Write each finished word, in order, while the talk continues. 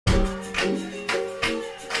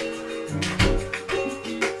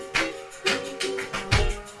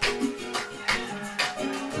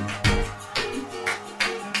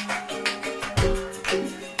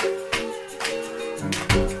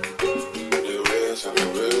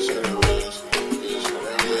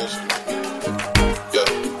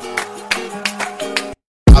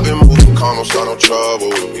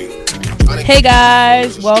Hey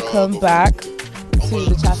guys, welcome back to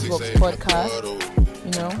the Chatterbox podcast.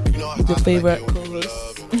 You know, with your favorite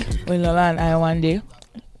co-hosts, Lola and Ayawande.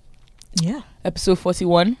 Yeah. Episode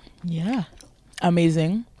 41. Yeah.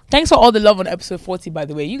 Amazing. Thanks for all the love on episode 40, by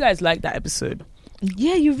the way. You guys like that episode.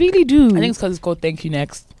 Yeah, you really do. I think it's because it's called Thank You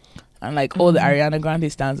Next. And like all the Ariana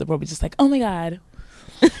Grande stands are probably just like, oh my God.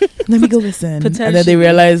 Let me go listen. And then they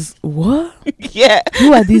realize, what? Yeah.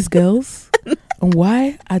 Who are these girls? And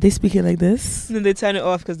why are they speaking like this? And then they turn it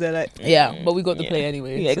off because they're like, yeah, but we got the play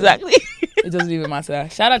anyway. Yeah, so exactly. it doesn't even matter.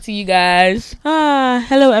 Shout out to you guys.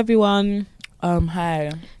 Hello everyone.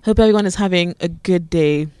 Hi. Hope everyone is having a good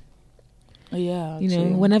day. Yeah. You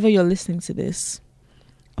know, whenever you're listening to this.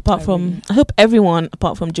 I hope everyone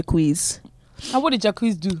apart from Jacquees. And what did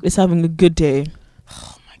Jacquees do? Is having a good day.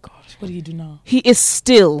 Oh my gosh, what do you do now? He is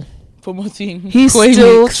still Promoting. He's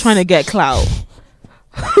still trying to get clout.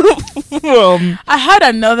 I had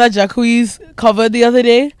another Jacquees cover the other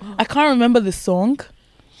day. I can't remember the song,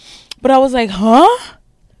 but I was like, huh?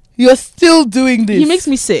 You're still doing this? He makes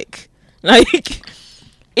me sick. Like,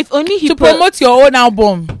 if only he promote your own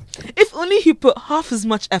album. If only he put half as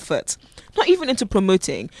much effort, not even into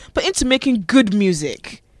promoting, but into making good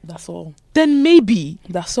music. That's all. Then maybe.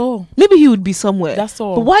 That's all. Maybe he would be somewhere. That's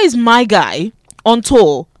all. But why is my guy on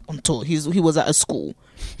tour? He was at a school.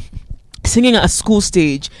 Singing at a school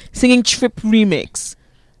stage. Singing Trip remix.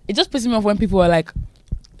 It just pisses me off when people are like,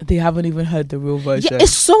 they haven't even heard the real version. Yeah,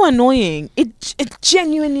 it's so annoying. It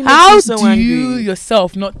genuinely makes How me so angry. How do you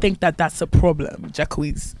yourself not think that that's a problem,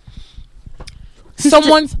 Jacquees?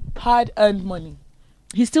 Someone's hard-earned money.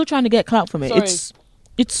 He's still trying to get clout from it. Sorry.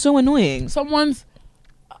 It's so annoying. Someone's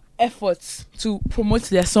efforts to promote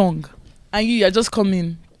their song, and you're just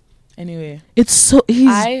coming. Anyway, he's doing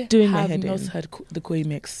my head in. I have not heard the Koi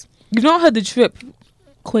mix. You've not heard the Trip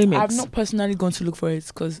Koi mix? I've not personally gone to look for it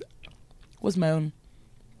because what's my own?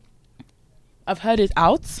 I've heard it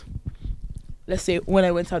out. Let's say when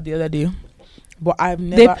I went out the other day, but I've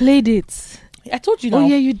never. They played it. I told you. Now. Oh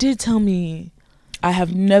yeah, you did tell me. I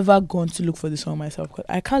have never gone to look for the song myself because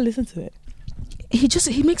I can't listen to it.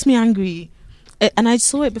 He makes me angry. And I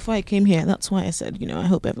saw it before I came here. That's why I said, I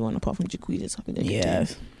hope everyone apart from Jacquees is having a good day.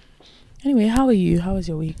 Anyway, how are you? How was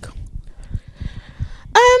your week?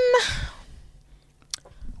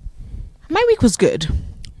 My week was good.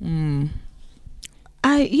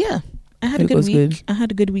 I had a good week. Good. I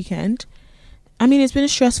had a good weekend. I mean, it's been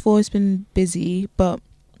stressful. It's been busy, but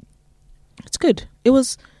it's good. It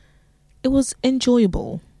was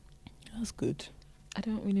enjoyable. That's good. I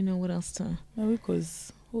don't really know what else to. My week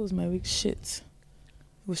was. What was my week? Shit.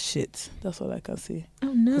 It was shit. That's all I can say.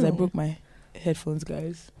 Oh no! Because I broke my headphones,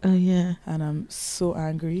 guys. Oh yeah. And I'm so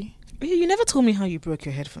angry. You never told me how you broke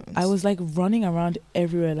your headphones. I was like running around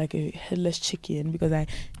everywhere like a headless chicken because I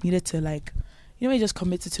needed to like, when you just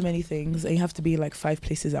commit to too many things and you have to be like 5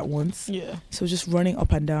 places at once. Yeah. So just running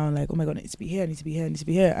up and down like, oh my God, I need to be here, I need to be here, I need to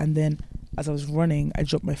be here. And then as I was running, I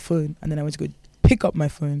dropped my phone and then I went to go pick up my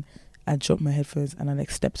phone and dropped my headphones and I like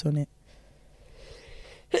stepped on it.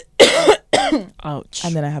 Ouch.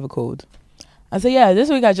 And then I have a cold. And so yeah, this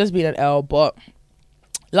week I just been at L, but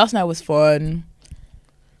last night was fun.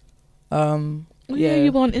 Yeah,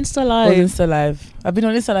 you were on Insta I Live. was Insta Live. I've been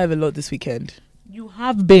on Insta Live a lot this weekend. You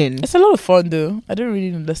have been. It's a lot of fun though. I don't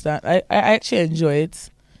really understand. I actually enjoy it.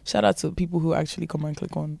 Shout out to people who actually come and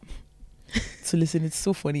click on to listen. It's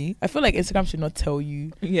so funny. I feel like Instagram should not tell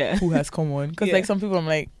you who has come on because like some people I'm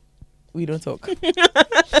like, we don't talk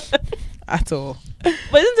at all.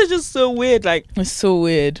 But isn't it just so weird? Like, it's so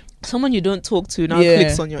weird. Someone you don't talk to now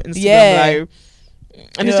clicks on your Instagram Live.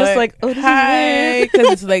 And you're it's just like, oh, this is weird.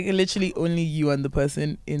 Because it's like literally only you and the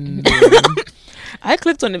person in the room. I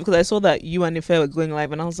clicked on it because I saw that you and Ife were going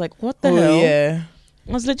live and I was like, what the hell? Yeah.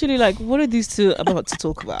 I was literally like, what are these two about to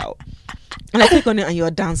talk about? And I click on it and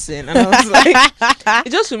you're dancing. And I was like,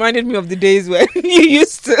 it just reminded me of the days when you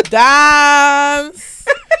used to dance.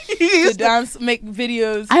 to dance, make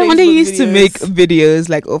videos. I only used to make videos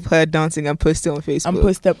like of her dancing and post it on Facebook. And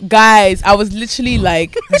post them. Guys, I was literally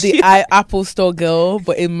like the Apple Store girl,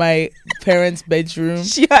 but in my parents' bedroom.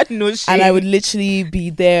 She had no shame. And I would literally be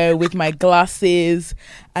there with my glasses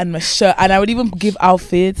and my shirt. And I would even give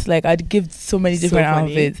outfits. Like, I'd give so many different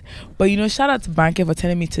outfits. But, shout out to Banke for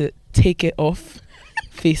telling me to take it off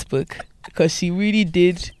Facebook. Because she really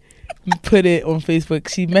did put it on Facebook.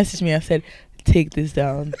 She messaged me and said, take this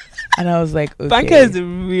down. And I was like, okay. Banker is the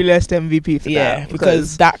realest MVP for that. Yeah,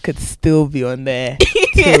 because that could still be on there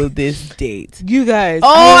till this date. You guys. Oh,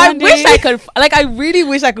 I wish I could. Like, I really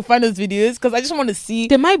wish I could find those videos because I just want to see.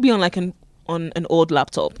 They might be on like an old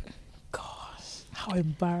laptop. Gosh, how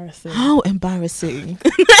embarrassing. How embarrassing.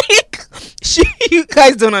 You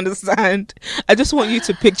guys don't understand. I just want you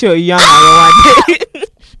to picture a young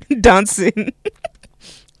Ayowande dancing.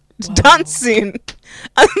 Wow. Dancing.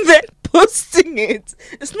 And then posting it.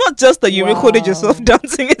 It's not just that you recorded yourself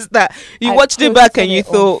dancing, it's that you watched it back and you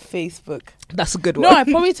thought Facebook. That's a good No, one.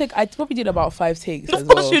 I probably did about 5 takes as Of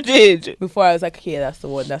course well. you did. Before I was like, okay, that's the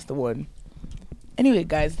one. Anyway,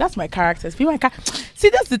 guys, that's my characters. See,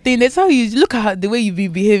 that's the thing. That's how you look at the way you've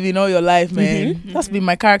been behaving all your life, man. That's been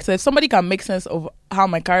my character. If somebody can make sense of how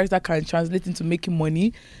my character can translate into making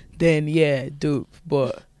money, then yeah, dope.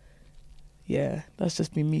 But yeah, that's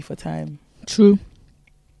just been me for time. True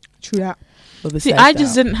that. But See, I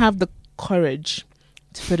just didn't have the courage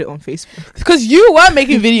to put it on Facebook. because you were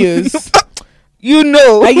making videos. You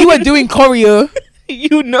know. And you were doing choreo.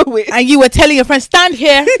 You know it. And you were telling your friends, stand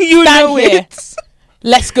here. You stand know here. it.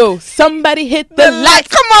 Let's go. Somebody hit the lights.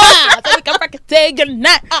 Come on. So we can fucking say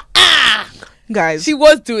goodnight. Guys, She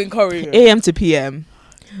was doing choreo. AM to PM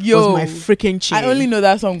Yo, was my freaking tune. I only know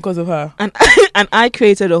that song because of her. and I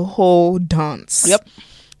created a whole dance. Yep.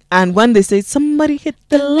 And when they say somebody hit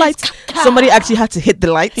the lights, somebody actually had to hit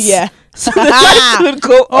the lights. Yeah. So the lights would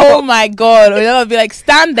go Oh up. my God. Or they'll be like,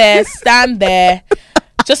 stand there.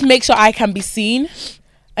 Just make sure I can be seen.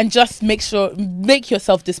 And just make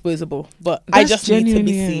yourself disposable. But I That's just need to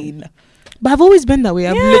be genuinely it. seen. But I've always been that way.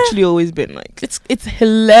 I've Yeah. literally always been like, It's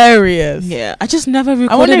hilarious. yeah. I just never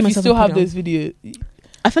recorded I wonder if you myself still and have put it those videos. on.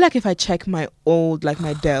 I feel like if I check my old, like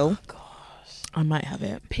my Dell, I might have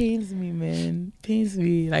it. Pains me, man. Pains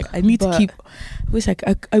me. Like I need to But- keep.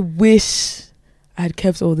 I wish I had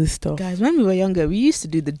kept all this stuff. Guys, when we were younger, we used to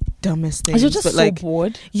do the dumbest I things. was just but so like,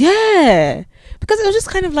 bored. yeah. Because it was just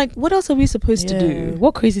kind of like, what else are we supposed to do?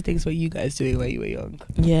 What crazy things were you guys doing when you were young?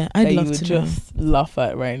 Yeah, I'd that love you would to just laugh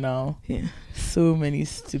at right now. know. Yeah. So many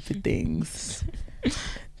stupid things.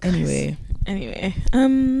 Anyway,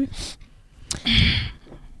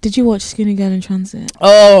 did you watch Skinny Girl in Transit?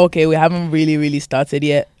 oh okay, we haven't really started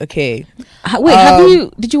yet. Okay,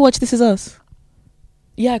 Did you watch This Is Us?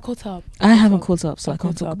 yeah, I caught up. I haven't caught up, so I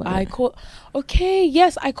can't talk up. about it. Okay,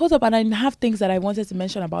 yes, I caught up, and I have things that I wanted to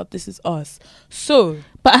mention about This Is Us. So,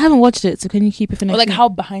 But I haven't watched it, so can you keep it for next like, week? how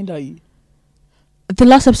behind are you? The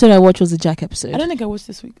last episode I watched was the Jack episode. I don't think I watched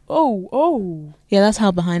this week. Oh. Yeah, that's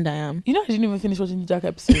how behind I am. You know, I didn't even finish watching the Jack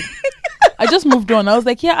episode. I just moved on. I was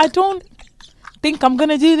like, yeah, I don't think I'm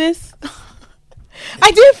gonna do this.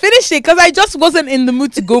 I didn't finish it because I just wasn't in the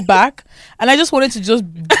mood to go back, and I just wanted to just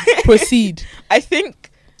proceed. I think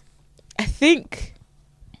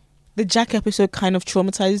the Jack episode kind of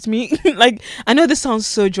traumatized me. Like, I know this sounds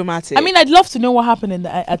so dramatic. I mean, I'd love to know what happened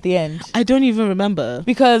at the end, I don't even remember.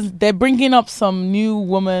 because they're bringing up some new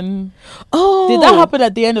woman. Oh, Did that happen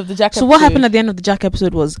at the end of the Jack episode? So what happened at the end of the Jack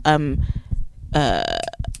episode was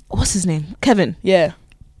what's his name? Kevin. Yeah.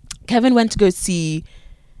 Kevin went to go see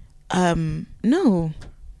no.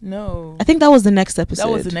 No. I think that was the next episode.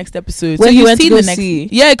 That was the next episode. Where so he you've went to seen go the next. see.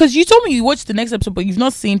 Yeah, because you told me you watched the next episode, but you've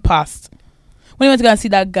not seen past. When you went to go and see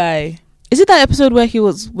that guy. Is it that episode where he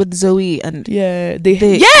was with Zoe and Yeah,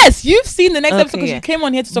 yes, you've seen the next Okay, episode because yeah. you came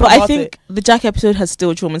on here to talk but about I think it. the Jack episode has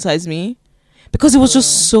still traumatized me because it was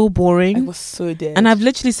just so I boring. was so dead. And I've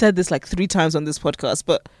literally said this like 3 times on this podcast,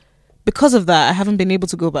 but because of that, I haven't been able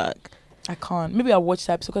to go back. I can't. Maybe I'll watch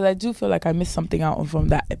that episode because I do feel like I missed something out from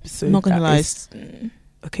that episode. I'm not gonna that lie. is-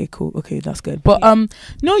 Okay, cool. Okay, that's good. But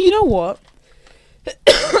no, you know what?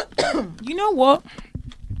 You know what?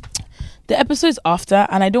 The episodes after,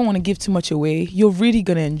 and I don't want to give too much away. You're really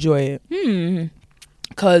gonna enjoy it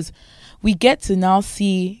because we get to now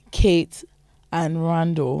see Kate and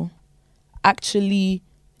Randall actually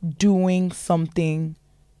doing something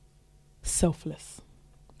selfless,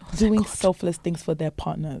 doing selfless things for their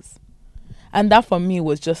partners, and that for me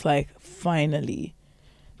was just like finally.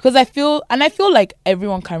 Because I feel like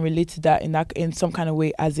everyone can relate to that in some kind of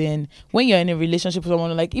way, as in when you're in a relationship with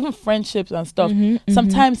someone, like even friendships and stuff,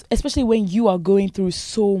 sometimes, especially when you are going through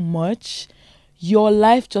so much, your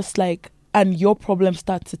life just like, and your problems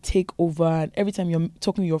start to take over, and every time you're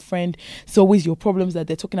talking to your friend, it's always your problems that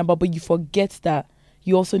they're talking about, but you forget that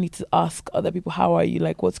you also need to ask other people, how are you,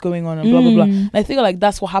 like what's going on, and blah, blah, blah. And I think like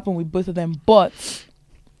that's what happened with both of them, but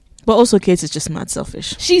also Kate is just mad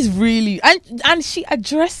selfish. she's really and she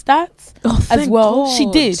addressed that as thank well. God. She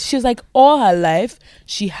did. She was like, all her life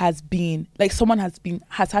she has been like, someone has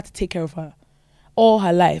had to take care of her all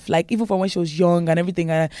her life, like even from when she was young and everything,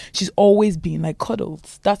 and she's always been like cuddled.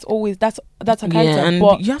 That's her character. Yeah, and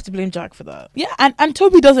but you have to blame Jack for that. yeah, and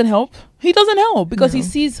Toby doesn't help. He doesn't help because he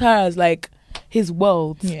sees her as like his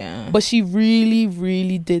world. Yeah. But she really,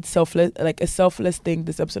 really did a selfless thing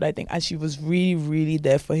this episode, I think, and she was really, really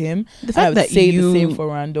there for him. The fact that say you the same for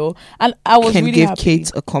Randall, and I was can really give happy.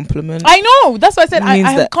 Kate a compliment. I know, that's why I said I means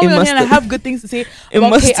have that come it on here and I must have- have good things to say it about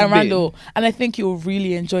must Kate have and been. Randall, and I think you'll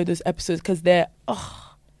really enjoy those episodes because they're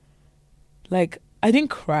like, I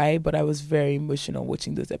didn't cry, but I was very emotional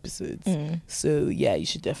watching those episodes. So yeah, you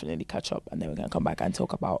should definitely catch up, and then we're gonna come back and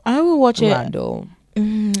talk about I will watch it. Randall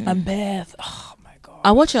and Beth. Oh my god,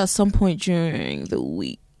 I'll watch it at some point during the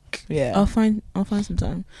week. yeah, I'll find some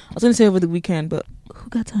time. I was gonna say over the weekend, but who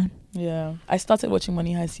got time? yeah. I started watching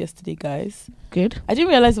Money Heist yesterday, guys. Good. I didn't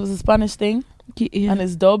realize it was a Spanish thing Yeah. and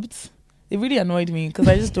it's dubbed. It really annoyed me because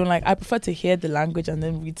I just don't like. I prefer to hear the language and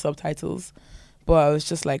then read subtitles. But I was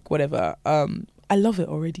just like, whatever. I love it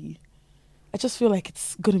already. I just feel like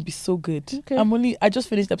it's gonna be so good. Okay. I just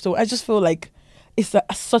finished the episode. I just feel like it's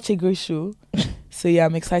such a great show. So yeah,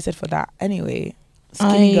 I'm excited for that. Anyway,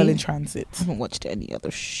 Skinny Girl in Transit I haven't watched any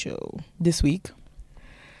other show this week.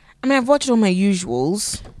 I mean, I've watched all my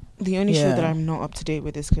usuals. The only show Yeah. that I'm not up to date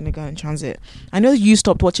with is Skinny Girl in Transit. I know you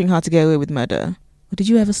stopped watching How to Get Away with Murder. Or did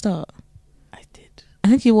you ever start? I did. I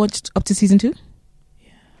think you watched up to season 2.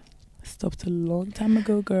 I stopped a long time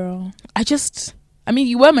ago, girl. I mean,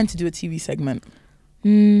 you were meant to do a TV segment.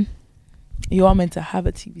 mm, You are meant to have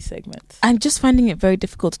a TV segment. I'm just finding it very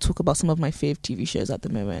difficult to talk about some of my fave TV shows at the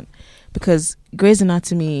moment because Grey's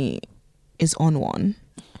Anatomy is on one.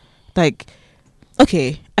 Like,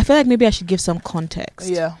 okay, I feel like maybe I should give some context.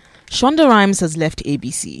 Yeah. Shonda Rhimes has left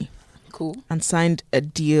ABC Cool. and signed a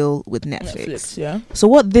deal with Netflix. Yeah. So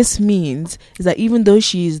what this means is that even though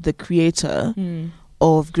she's the creator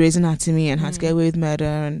of Grey's Anatomy and How to Get Away with Murder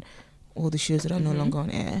and all the shows that are no longer on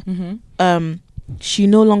air, she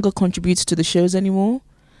no longer contributes to the shows anymore.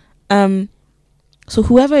 So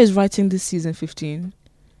whoever is writing this season 15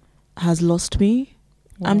 has lost me.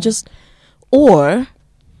 Wow. Or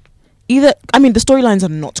either, I mean, the storylines are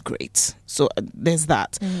not great, so there's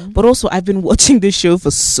that. But also, I've been watching this show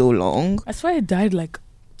for so long. I swear it died like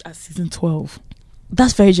at season 12.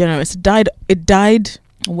 That's very generous. It died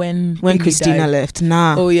When Christina died. left.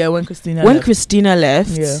 Nah. Oh yeah, when Christina When left. Christina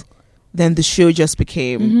left, Yeah. then the show just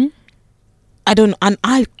became.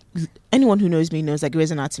 Anyone who knows me knows that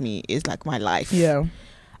Grey's Anatomy is like my life. Yeah.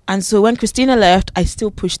 And so when Christina left, I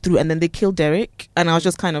still pushed through, and then they killed Derek, and I was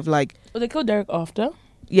just kind of like, Oh, they killed Derek after?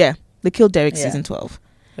 yeah, they killed Derek Yeah. season 12.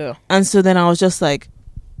 Yeah. And so then I was just like,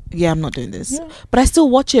 yeah, I'm not doing this. Yeah. But I still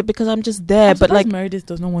watch it because I'm just there. I'm But like, Meredith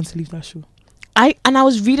does not want to leave that show. I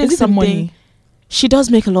was reading Is it the something. money? She does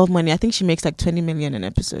make a lot of money. I think she makes like 20 million an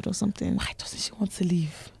episode or something. Why doesn't she want to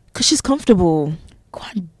leave? Because she's comfortable. Go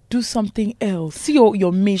and do something else. See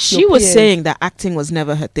your mates. She your was peers. saying that acting was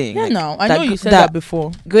never her thing. Yeah, Like, no, I know you said that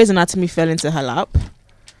before. Grey's Anatomy fell into her lap,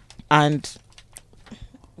 and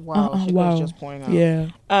wow, she wow. was just pouring out. Yeah.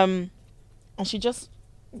 And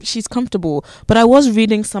she's comfortable. But I was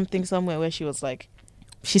reading something somewhere where she was like,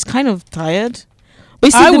 she's kind of tired. But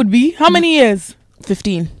you see, I would be. How many years?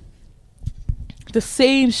 15. The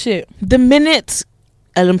same shit. The minute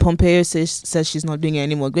Ellen Pompeo says she's not doing it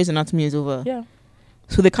anymore, Grey's Anatomy is over. Yeah.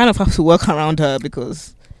 So they kind of have to work around her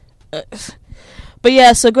because. But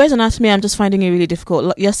yeah, so Grey's Anatomy, I'm just finding it really difficult.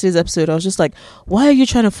 Like yesterday's episode, I was just like, why are you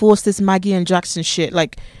trying to force this Maggie and Jackson shit?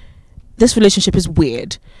 Like, this relationship is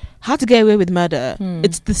weird. How to Get Away with Murder?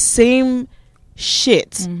 It's the same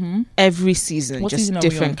shit every season, What just season are we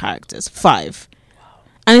different on? characters. 5.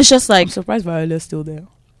 And it's just like, I'm surprised Viola's still there.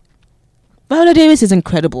 Viola Davis is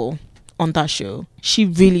incredible on that show. She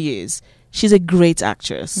really is. She's a great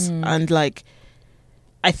actress. And like,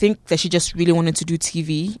 I think that she just really wanted to do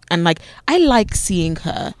TV. And like, I like seeing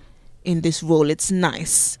her in this role. It's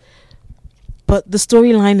nice. But the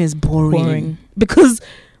storyline is boring. Because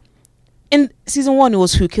in season 1, it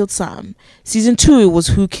was who killed Sam. Season 2, it was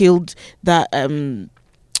who killed that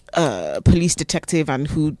police detective and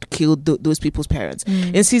who killed those people's parents.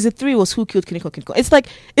 In season 3, it was who killed Kiniko. It's like,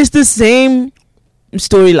 it's the same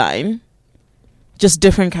storyline, just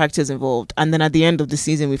different characters involved. And then at the end of the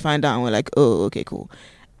season, we find out and we're like, oh, okay, cool.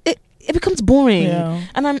 It becomes boring. Yeah.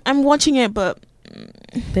 And I'm watching it, but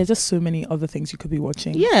There's just so many other things you could be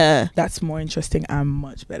watching. yeah, That's more interesting and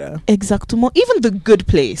much better. exactement. Even The Good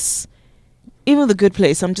Place,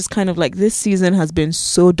 I'm just kind of like, this season has been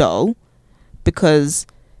so dull because,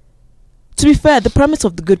 to be fair, the premise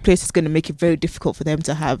of The Good Place is going to make it very difficult for them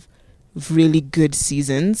to have really good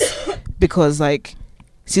seasons because like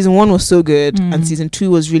season 1 was so good and season 2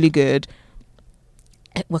 was really good.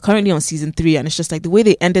 We're currently on season 3 and it's just like the way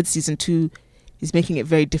they ended season 2 is making it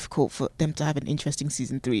very difficult for them to have an interesting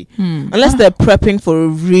season 3 unless they're prepping for a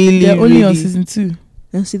really They're only on really- season 2.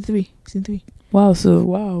 No, season 3.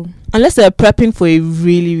 Wow. Unless they're prepping for a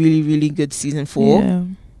really, really, really good season 4. Yeah.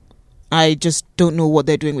 I just don't know what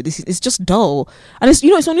they're doing with this. It's just dull. And it's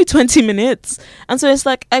only 20 minutes. And so it's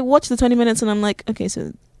like, I watch the 20 minutes and I'm like, okay,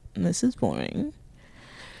 so this is boring.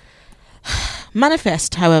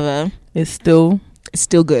 Manifest, however, It's still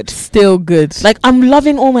good. Still good. Like, I'm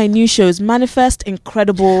loving all my new shows. Manifest,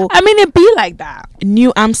 incredible. I mean, it be like that.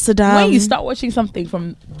 New Amsterdam. When you start watching something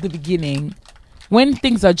from the beginning, when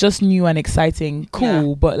things are just new and exciting, cool,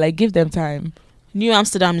 Yeah. but like give them time. New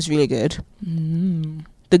Amsterdam is really good. Mm.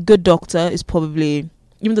 The Good Doctor is probably,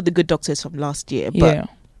 even though The Good Doctor is from last year, but Yeah.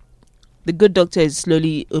 The Good Doctor is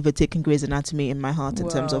slowly overtaking Grey's Anatomy in my heart in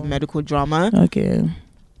terms of Wow. medical drama. Okay.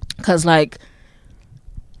 Because, like,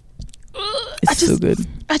 It's so good.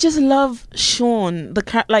 I just love Sean.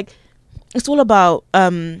 Like, it's all about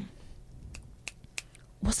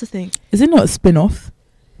what's the thing? Is it not a spin-off?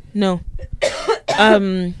 No.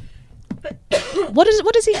 What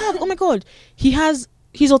does he have? Oh my god, he's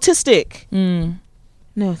autistic.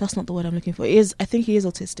 No, that's not the word I'm looking for. I think he is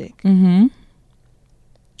autistic. Mm-hmm.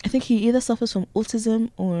 I think he either suffers from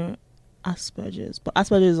autism or Asperger's, but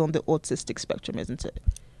Asperger's is on the autistic spectrum, isn't it?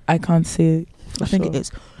 I can't say. I think it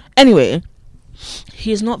is. Anyway,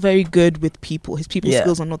 he is not very good with people. His people Yeah.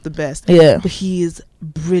 skills are not the best. Yeah. But he is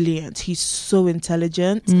brilliant. He's so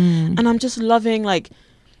intelligent. Mm. And I'm just loving, like,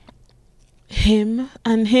 him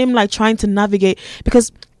like trying to navigate,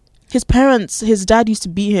 because his dad used to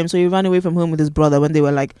beat him, so he ran away from home with his brother when they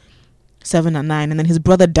were like 7 and 9, and then his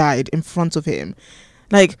brother died in front of him.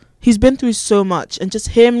 Like, he's been through so much, and just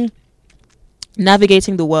him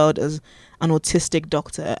navigating the world as an autistic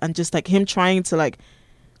doctor, and just like him trying to like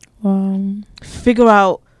figure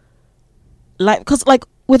out, like, because like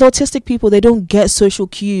with autistic people, they don't get social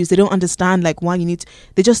cues, they don't understand like why you need to,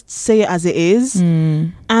 they just say it as it is.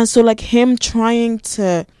 And so like him trying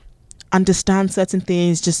to understand certain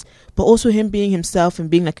things, just, but also him being himself and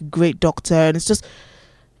being like a great doctor, and it's just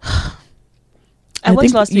I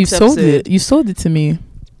watched last week's episode. You sold it to me.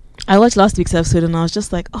 I watched last week's episode and I was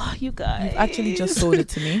just like, oh, you guys. You've actually just sold it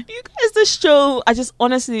to me. You guys, this show, I just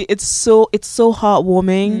honestly, it's so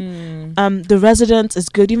heartwarming. The Resident is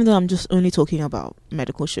good, even though I'm just only talking about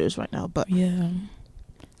medical shows right now, but Yeah.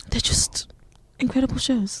 they're just incredible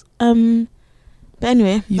shows. But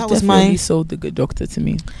anyway, You that was definitely my sold The Good Doctor to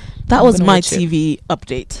me. that I'm was gonna my watch it. TV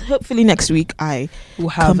update. Hopefully next week I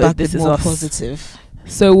We'll come have back This with Is more Us. positive.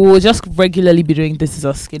 So we'll just regularly be doing This Is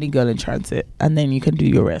Us, Skinny Girl in Transit, and then you can do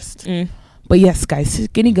your rest. But yes, guys,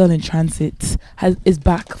 Skinny Girl in Transit is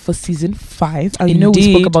back for season 5. And you know, we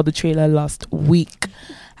spoke Indeed. about the trailer last week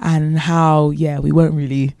and how, we weren't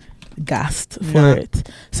really gassed for it.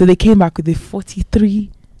 So they came back with a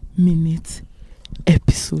 43-minute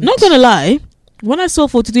episode. Not gonna lie, when I saw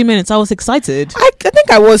 43 minutes, I was excited. I think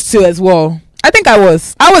I was too as well.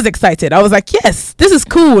 I was excited. I was like, yes, this is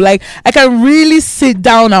cool. Like, I can really sit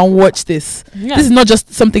down and watch this. Yeah. This is not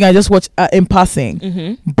just something I just watch in passing.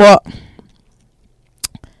 Mm-hmm. But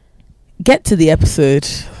get to the episode.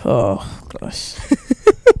 Oh gosh.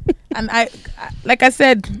 And I like I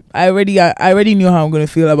said, I already knew how I'm going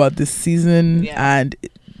to feel about this season. Yeah. And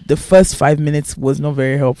the first 5 minutes was not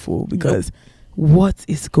very helpful because what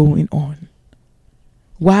is going on?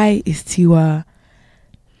 Why is Tiwa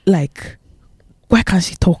like, why can't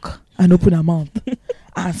she talk and open her mouth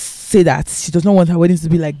and say that she does not want her weddings to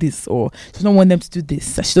be like this, or she does not want them to do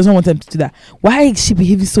this, she doesn't want them to do that? Why is she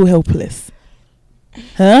behaving so helpless?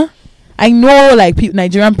 Huh? I know like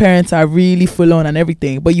Nigerian parents are really full on and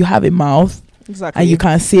everything, but you have a mouth. Exactly. And you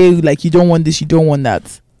can't say like you don't want this, you don't want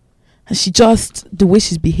that. And she just, the way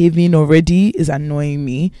she's behaving already is annoying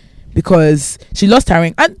me, because she lost her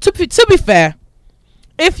ring. And to be fair,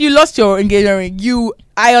 if you lost your engagement ring,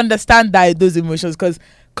 I understand that those emotions, because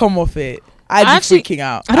come off it. I'd be freaking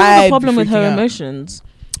out. I don't have a problem with her emotions.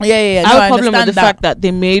 Yeah. I have a problem with the fact that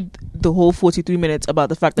they made the whole 43 minutes about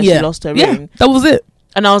the fact that she lost her ring. That was it.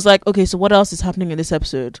 And I was like, okay, so what else is happening in this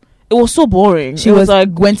episode? It was so boring. She was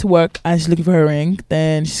like, went to work and she's looking for her ring.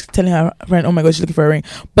 Then she's telling her friend, oh my god, she's looking for her ring.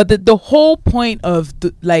 But the whole point of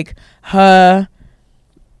her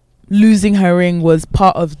losing her ring was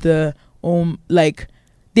part of the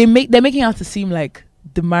they're making out to seem like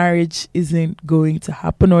the marriage isn't going to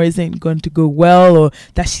happen or isn't going to go well, or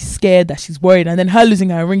that she's scared, that she's worried, and then her losing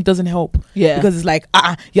her ring doesn't help. Yeah, because it's like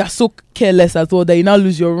you're so careless as well that you now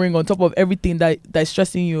lose your ring on top of everything that's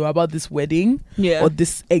stressing you about this wedding, or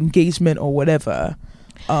this engagement or whatever.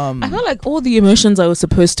 I felt like all the emotions I was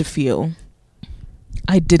supposed to feel,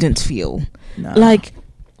 I didn't feel. Nah. Like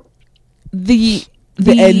the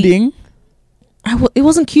ending, it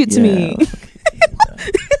wasn't cute to me.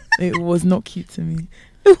 It was not cute to me.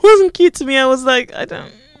 It wasn't cute to me. I was like, I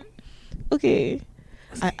don't. Okay.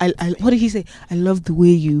 I what did he say? I love the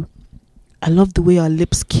way our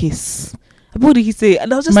lips kiss. What did he say?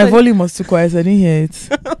 And I was just My like, volume was too quiet, so I didn't hear it.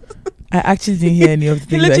 I actually didn't hear any of the he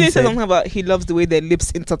things literally I said said. something about he loves the way their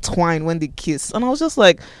lips intertwine when they kiss. And I was just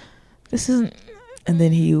like, this isn't. And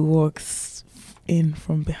then he walks in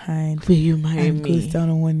from behind Will you marry and me? goes down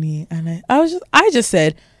on one knee. And I just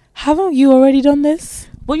said, haven't you already done this?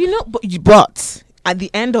 Well, you know, but at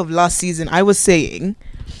the end of last season, I was saying,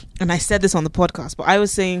 and I said this on the podcast, but I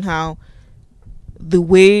was saying how the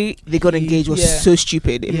way they got engaged was so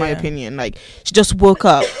stupid, in my opinion. Like, she just woke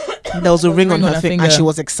up, and there was a ring on her finger, and she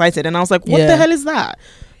was excited. And I was like, what the hell is that?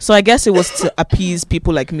 So I guess it was to appease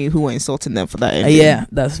people like me who were insulting them for that ending. Yeah,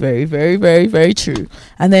 that's very, very, very, very true.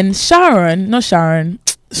 And then I'm calling her Sharon.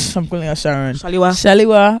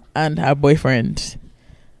 Shaliwa and her boyfriend.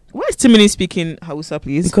 Why is Timini speaking Hausa,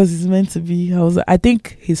 please? Because it's meant to be Hausa. I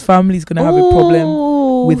think his family is going to have a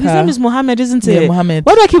problem with his her. His name is Mohammed, isn't it? Yeah, Mohammed.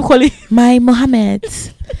 Why do I keep calling my Mohammed?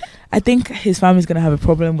 I think his family is going to have a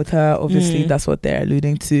problem with her. Obviously, that's what they're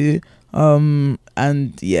alluding to.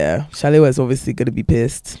 And yeah, Shalewa is obviously going to be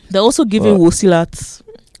pissed. They're also giving Wosilat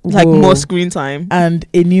like more screen time. And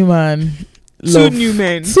a new man. Two new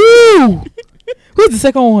men. Two! Who's the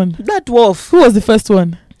second one? That dwarf. Who was the first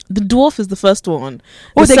one? The dwarf is the first one.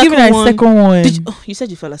 They're giving her a second one. You said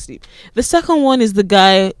you fell asleep. The second one is the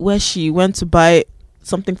guy where she went to buy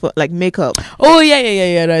something for like makeup. Oh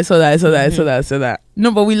yeah. No, I saw that.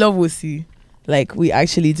 No, but we love Wusi. Like, we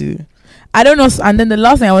actually do. I don't know. And then the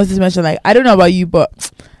last thing I wanted to mention, like, I don't know about you,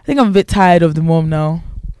 but I think I'm a bit tired of the mom now.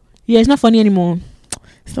 Yeah, it's not funny anymore.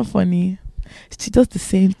 It's not funny. She does the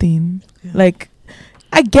same thing. Yeah. Like,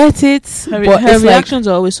 I get it. But her reactions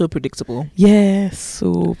are always so predictable. Yeah,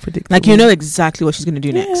 so predictable. Like, you know exactly what she's going to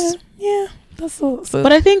do next. Yeah, that's all. So,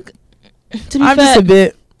 but I think,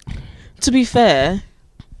 to be fair,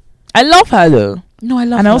 I love her though. No, I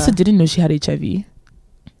love her. And I also didn't know she had HIV.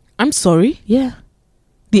 I'm sorry? Yeah.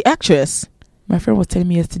 The actress? My friend was telling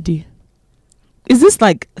me yesterday. Is this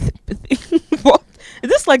like... what? Is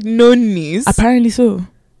this like known news? Apparently so.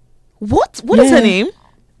 What? What is her name?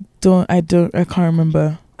 I can't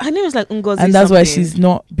remember. Her name is like Ngozi and that's why she's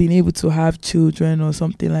not been able to have children or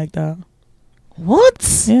something like that.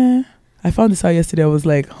 What? Yeah. I found this out yesterday. I was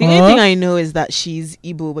like, The only thing I know is that she's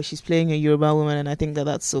Igbo, but she's playing a Yoruba woman, and I think that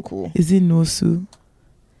that's so cool. Is it Nosu?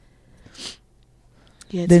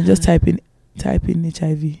 Yeah. Then just type in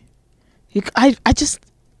HIV. I just...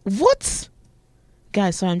 What?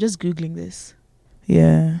 Guys, sorry, I'm just Googling this.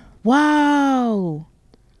 Yeah. Wow.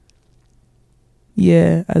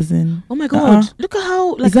 Yeah, as in... Oh my God. Look at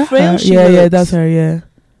how frail she looks. Yeah, that's her, yeah.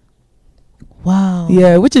 Wow.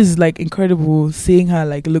 Yeah, which is like incredible, seeing her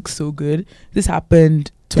like look so good. This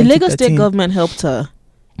happened 2013. The Lagos State government helped her.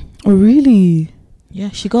 Oh, really?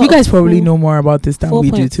 Yeah, she got... You guys probably know more about this than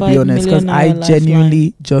we do, to be honest, because I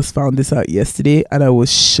genuinely just found this out yesterday and I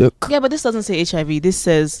was shook. Yeah, but this doesn't say HIV. This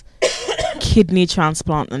says kidney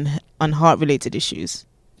transplant and heart-related issues.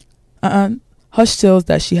 Hush tells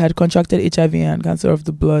that she had contracted HIV and cancer of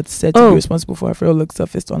the blood, said to be responsible for her frail look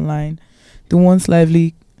surfaced online. The once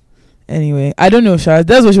lively... Anyway, I don't know, Sha.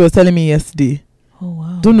 That's what she was telling me yesterday. Oh,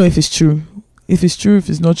 wow. Don't know if it's true. If it's true, if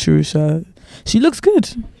it's not true, Sha. She looks good.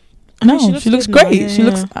 She looks great. Yeah, she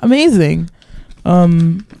looks amazing.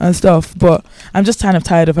 And stuff. But I'm just kind of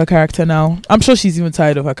tired of her character now. I'm sure she's even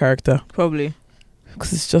tired of her character. Probably.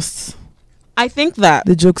 Because it's just... I think that...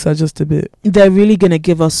 the jokes are just a bit... They're really going to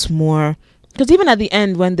give us more... Because even at the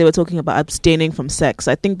end, when they were talking about abstaining from sex,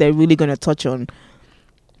 I think they're really going to touch on...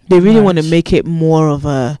 They really want to make it more of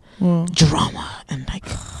a drama and like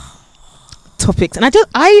topics. And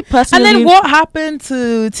I personally... And then what happened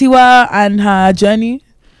to Tiwa and her journey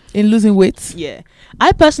in losing weight? Yeah.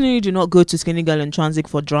 I personally do not go to Skinny Girl and Transit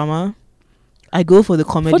for drama. I go for the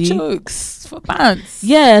comedy. For jokes. For pants.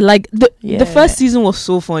 Yeah, like the first season was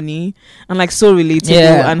so funny and like so relatable.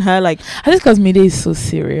 Yeah. And her like... I just because Mide is so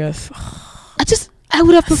serious. I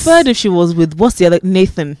would have preferred if she was with, what's the other,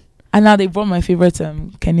 Nathan. And now they brought my favorite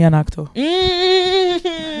Kenyan actor.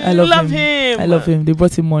 I love him. I love him. They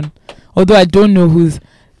brought him on. Although I don't know whose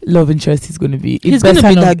love interest he's going to be. He's going to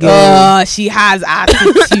be that girl. Oh, she has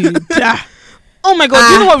attitude. Oh my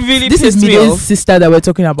God, you know what really this pissed me off? This is Mide's sister that we're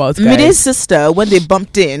talking about, guys. Mide's sister, when they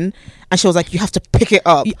bumped in, and she was like, you have to pick it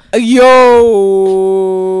up.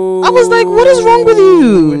 Yo. I was like, what is wrong with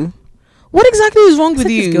you? What exactly is wrong with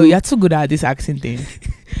you? Girl, you're too good at this acting thing.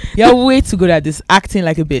 You're way too good at this acting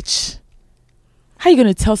like a bitch. How are you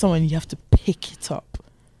going to tell someone you have to pick it up?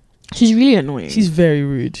 She's really annoying. She's very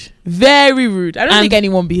rude. Very rude. I don't think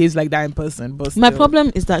anyone behaves like that in person. But my still.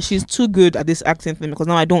 problem is that she's too good at this acting thing because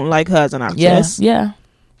now I don't like her as an actress. Yeah.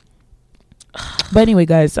 But anyway,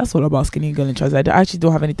 guys, that's all about Skinny Girl in Trousers. I actually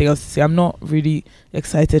don't have anything else to say. I'm not really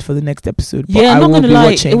excited for the next episode. But Yeah, I'm I not will gonna be lie.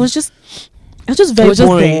 watching. It was just very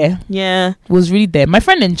boring. There. Yeah. It was really there. My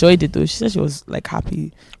friend enjoyed it though. She said she was like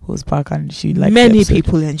happy it was back and she liked Many the episode.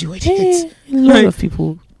 people enjoyed Yeah, it. a lot Like- of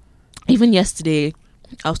people. Even yesterday,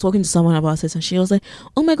 I was talking to someone about it and she was like,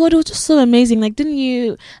 oh my god, it was just so amazing. Like, didn't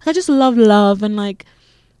you? I just love and like,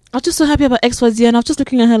 I was just so happy about XYZ and I was just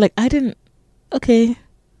looking at her like, okay.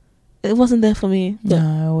 It wasn't there for me. But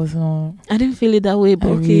No, I was not. I didn't feel it that way, but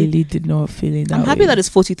I okay. really did not feel it that I'm happy way. that it's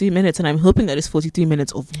 43 minutes and I'm hoping that it's 43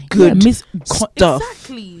 minutes of good stuff.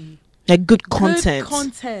 Exactly. Like good content. Good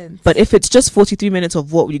content. But if it's just 43 minutes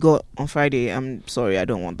of what we got on Friday, I'm sorry, I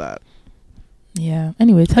don't want that. yeah.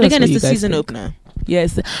 Anyway, tell But us again, what it's you the guys season think. opener.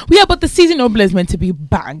 Yes. Yeah, but the season opener is meant to be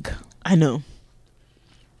bang. I know.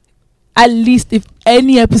 At least if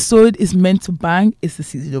any episode is meant to bang, it's the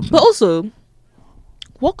season opener. But also,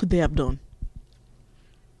 what could they have done?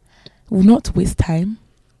 Will not waste time.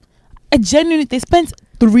 I genuinely, they spent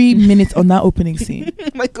 3 minutes on that opening scene. Oh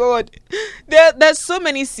my god. There's so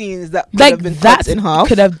many scenes that could Like have been that cut in half.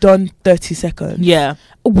 could have done 30 seconds. Yeah.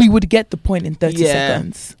 We would get the point in 30 Yeah.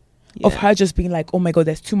 seconds of her just being like, oh my god,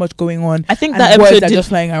 there's too much going on. I think And that words episode are just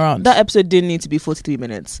flying around. that episode didn't need to be 43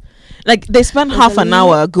 minutes. Like they spent There's half a an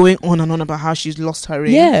hour going on and on about how she's lost her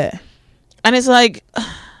ring. yeah. And it's like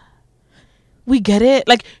we get it.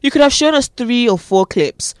 Like you could have shown us 3 or 4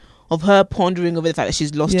 clips of her pondering over the fact that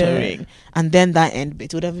she's lost her Yeah. ring, and then that end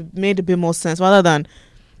bit would have made a bit more sense rather than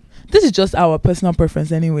This is just our personal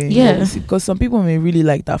preference anyway. Yeah. Because some people may really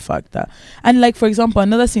like that fact that. And like, for example,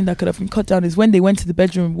 another scene that could have been cut down is when they went to the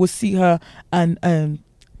bedroom, we'll see her and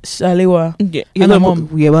Shalewa. yeah, And her mom.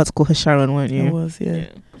 we were about to call her Sharon, weren't It you? was, yeah.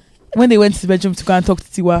 When they went to the bedroom to go and talk to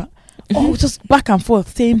Tiwa, just back and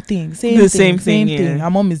forth, same thing. The same thing, yeah. Her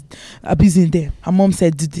mom is abusing them. Her mom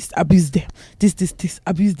said, do this, abuse them. This,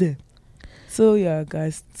 abuse them. So, yeah,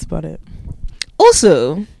 guys, that's about it.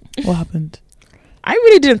 Also, What happened? I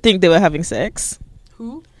really didn't think they were having sex.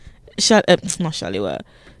 Who? Not Shalewa.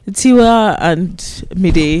 Tiwa and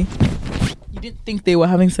Mide. You didn't think they were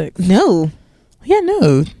having sex? No. Yeah,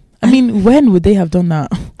 no. I mean, when would they have done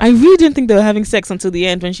that? I really didn't think they were having sex until the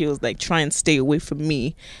end when she was like, try and stay away from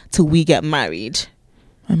me till we get married.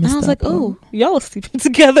 I And missed I was that like, part. oh, y'all are sleeping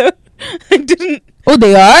together. I didn't. Oh,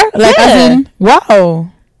 they are? Like, Yeah. as in,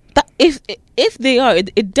 wow. That if they are,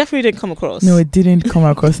 it definitely didn't come across. No, it didn't come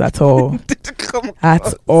across at all. It didn't come At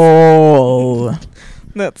across. all.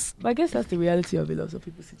 That's But I guess that's the reality of a lot of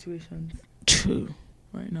people's situations true.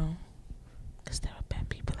 right now. Because there are bad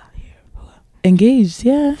people out here. Engaged,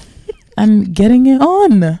 yeah. And getting it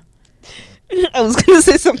on. I was going to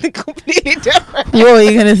say something completely different. What were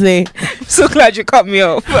you going to say? So glad you cut me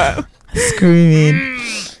off. But Screaming.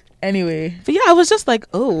 Anyway. yeah, I was just like,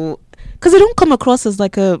 oh. Because they don't come across as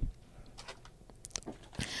like a...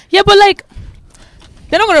 Yeah, but like,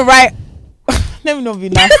 they're not going to write. Let me not be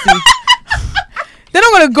nasty. They're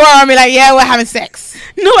not going to go around and be like, yeah, we're having sex.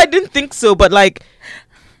 No, I didn't think so. But like,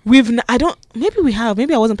 I don't... Maybe we have.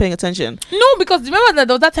 Maybe I wasn't paying attention. No, because remember that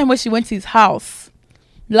there was that time where she went to his house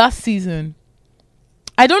last season.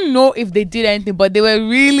 I don't know if they did anything, but they were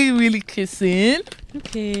really, really kissing.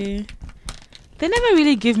 Okay. They never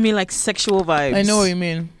really give me like sexual vibes. I know what you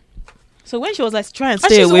mean. So when she was like, try and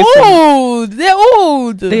And stay she's away from... old. They're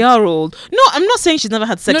old. They are old. No, I'm not saying she's never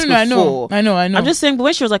had sex before. I know. I'm just saying, but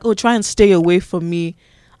when she was like, oh, try and stay away from me,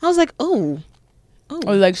 I was like, oh. I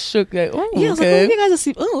was like shook. Like, oh, Yeah, I was like, okay. oh, you guys are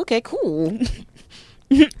sleep. Oh, okay, cool.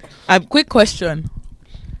 Quick question.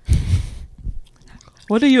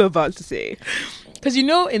 What are you about to say? Because you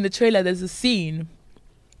know, in the trailer, there's a scene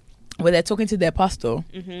where they're talking to their pastor,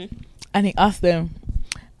 and he asks them,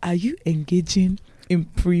 "Are you engaging in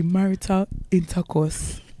premarital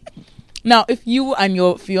intercourse?" Now, if you and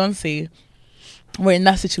your fiance were in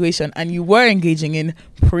that situation and you were engaging in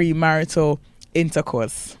premarital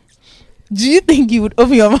intercourse, do you think you would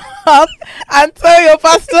open your mouth and tell your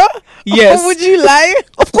pastor? Yes. Or would you lie?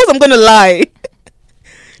 Of course I'm going to lie.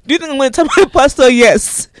 Do you think I'm going to tell my pastor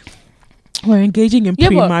yes? We're engaging in Yeah,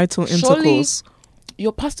 but premarital surely intercourse.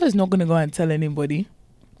 Your pastor is not going to go and tell anybody.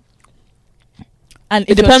 And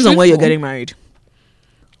It if you're depends on where you're truthful- getting married.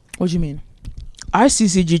 What do you mean?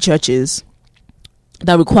 RCCG churches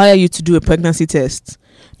that require you to do a pregnancy test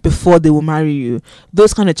before they will marry you,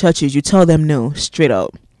 those kind of churches, you tell them no straight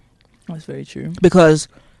up. That's very true. Because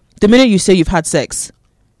the minute you say you've had sex,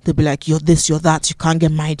 they'll be like, you're this, you're that, you can't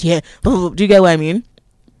get married here. Do you get what I mean?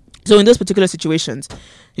 So in those particular situations,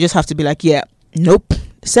 you just have to be like, yeah, nope,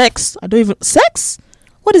 sex. I don't even sex.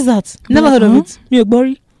 What is that? Never heard of it. Me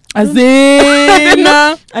Ogbori. As in,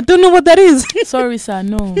 I don't know what that is. sorry, sir.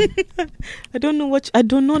 No, I don't know what. I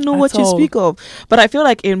do not know what At you all. speak of. But I feel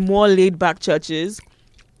like in more laid back churches,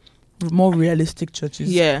 more realistic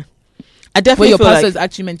churches. yeah, I where definitely your feel pastor like is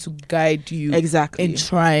actually meant to guide you exactly. in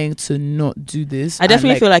trying to not do this. I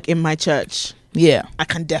definitely and, feel like in my church, yeah, I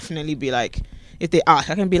can definitely be like, if they ask,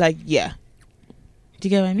 I can be like, yeah. Do you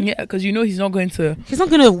get what I mean? yeah, because you know he's not going to He's not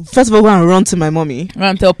gonna first of all go and run to my mommy, run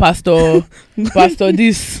and tell pastor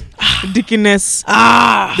this. deaconess.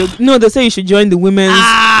 Ah, They say you should join the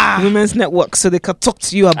women's network so they can talk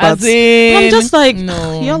to you about. as in, I'm just like,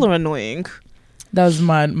 no, y'all are annoying. that was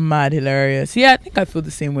mad hilarious. Yeah, I think I feel the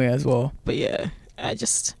same way as well. But yeah,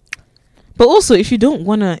 but also if you don't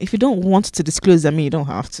want to disclose, I mean, you don't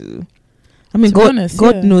have to. I mean, To be God, honest,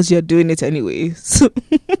 God yeah. knows you're doing it anyway. So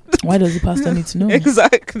Why does the pastor need to know?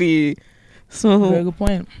 exactly. Very So good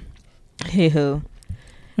point. hey ho.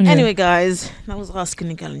 Anyway, guys, that was our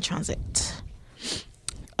Skinny Girl in Transit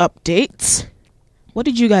update. What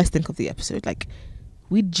did you guys think of the episode? Like,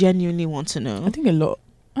 we genuinely want to know. I think a lot.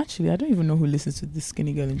 Actually, I don't even know who listens to this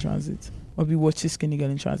Skinny Girl in Transit or be watching Skinny Girl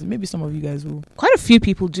in Transit. Maybe some of you guys will. Quite a few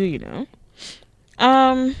people do, you know.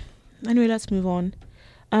 Anyway, let's move on.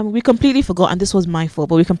 We completely forgot, and this was my fault,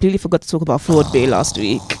 but we completely forgot to talk about Fraud Bay last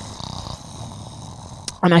week.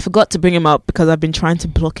 And I forgot to bring him up because I've been trying to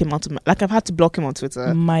block him out of I've had to block him on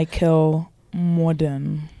Twitter. Michael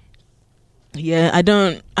Modern. Yeah,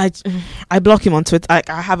 I block him on Twitter.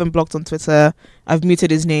 I haven't blocked on Twitter. I've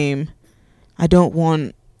muted his name. I don't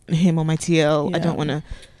want him on my TL. I Yeah. don't want to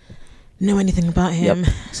know anything about him.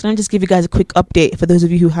 Yep. So let me just give you guys a quick update for those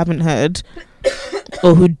of you who haven't heard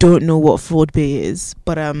or who don't know what Fraud Bay is.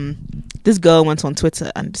 But this girl went on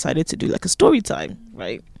Twitter and decided to do like a story time,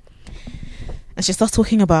 right? And she starts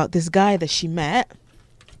talking about this guy that she met.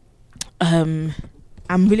 I'm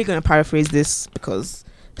really going to paraphrase this because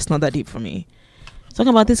it's not that deep for me. Talking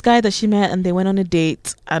about this guy that she met and they went on a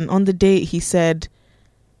date. And on the date, he said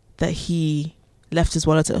that he left his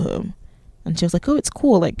wallet at home. And she was like, oh, it's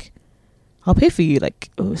cool. Like, I'll pay for you. Like,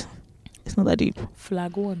 oh, it's not that deep.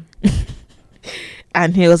 Flag one.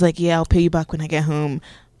 And he was like, yeah, I'll pay you back when I get home.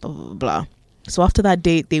 Blah, blah, blah. So after that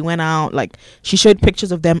date, they went out. Like, she showed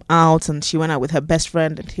pictures of them out. And she went out with her best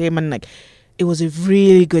friend and him. And, like, it was a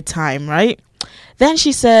really good time, right? Then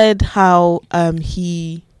she said how I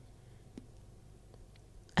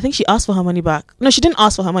think she asked for her money back. No, she didn't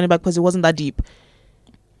ask for her money back because it wasn't that deep.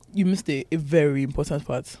 You missed a very important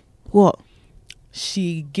part. What?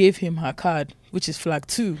 She gave him her card, which is flag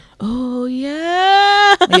 2. Oh,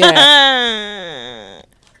 yeah. Yeah.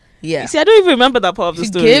 Yeah. See, I don't even remember that part of the She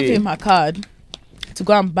story. gave him her card to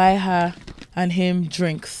go and buy her and him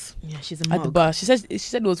drinks Yeah, she's a at the mug. bar. She said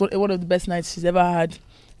it was one of the best nights she's ever had.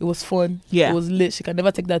 It was fun. Yeah. It was lit. She can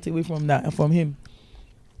never take that away from him.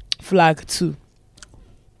 Flag 2.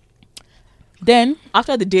 Then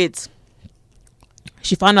After the date,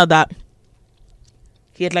 she found out that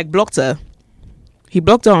he had, like, blocked her. He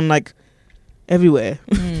blocked her on, like, everywhere.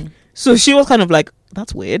 So she was kind of like,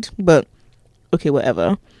 that's weird, but okay,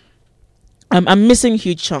 whatever. I'm missing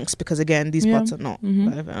huge chunks because, again, these Yeah. parts are not Mhm.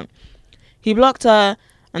 relevant. He blocked her,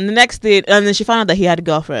 and the next day, and then she found out that he had a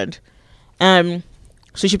girlfriend.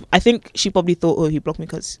 So I think she probably thought, oh, he blocked me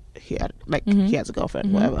because he had, like, Mhm. he has a girlfriend,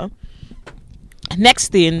 Mhm. whatever. Next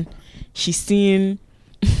thing, she's seen.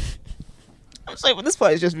 I'm sorry, but this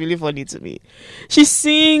part is just really funny to me. She's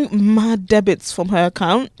seeing mad debits from her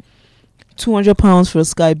account. £200 for a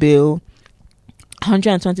Sky bill,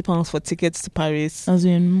 £120 for tickets to Paris. as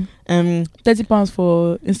in £30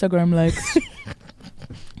 for Instagram likes,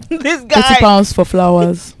 This guy, £30 for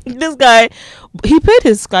flowers. he paid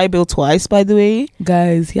his Sky bill twice, by the way.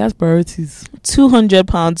 Guys, he has priorities.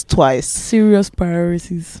 £200 twice Serious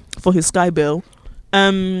priorities. for his Sky bill.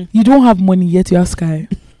 You don't have money yet, you have Sky.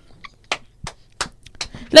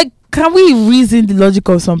 Like, can we reason the logic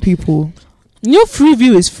of some people? Your free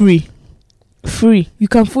view is free. You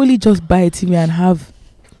can fully just buy a TV and have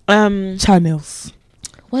channels.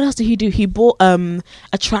 What else did he do? He bought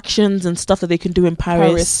attractions and stuff that they can do in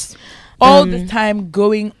Paris. All the time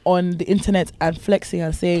going on the internet and flexing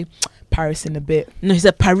and saying Paris in a bit. No, he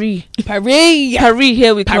said Paris. Paris,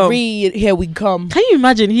 Here we come. Paris, here we come. Can you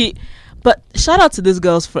imagine? But shout out to this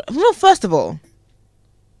girl's friend. No, first of all,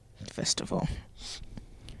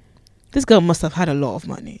 this girl must have had a lot of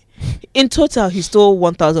money. In total, he stole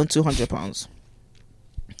 £1,200.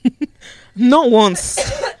 Not once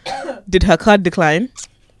did her card decline.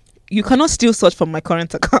 You cannot steal such from my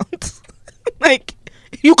current account. Like,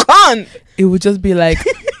 you can't. It would just be like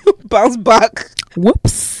bounce back.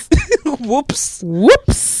 Whoops.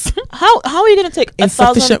 Whoops. How are you gonna take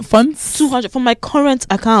insufficient funds? 200 from my current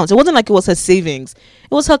account? It wasn't like it was her savings.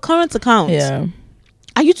 It was her current account. Yeah.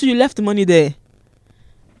 And you left the money there.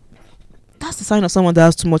 That's the sign of someone that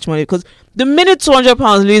has too much money. Because the minute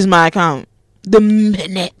 £200 leaves my account, the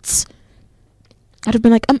minute, I'd have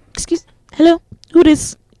been like, excuse, hello, who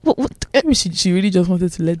this? What? Maybe she really just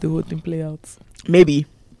wanted to let the whole thing play out. Maybe.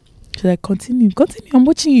 She's like, continue, I'm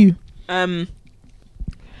watching you.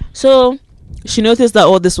 So she noticed that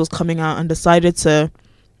all this was coming out and decided to,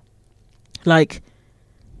 like,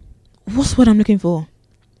 what's what I'm looking for?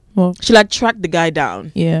 Well, she like tracked the guy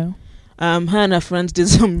down. Yeah. Her and her friends did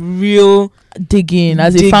some real digging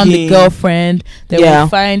as they found the girlfriend. They will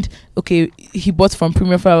find, okay, he bought from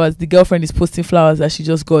Premium Flowers. The girlfriend is posting flowers that she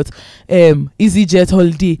just got. EasyJet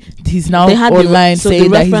holiday. He's now online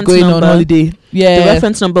saying that he's going on holiday. Yeah, the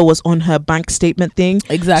reference number was on her bank statement thing.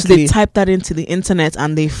 Exactly. So they typed that into the internet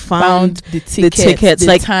and they found the tickets, the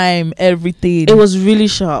like time, everything. It was really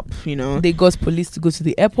sharp, you know. They got police to go to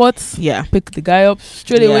the airport. Yeah, pick the guy up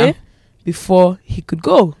straight away before he could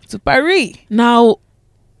go to Paris. Now,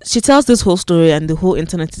 she tells this whole story and the whole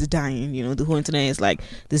internet is dying. You know, the whole internet is like,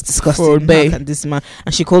 this disgusting Fraud Bay. And this man.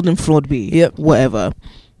 And she called him Fraud Bay. Yep. Whatever.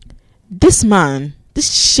 This man,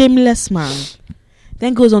 this shameless man,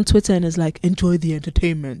 then goes on Twitter and is like, enjoy the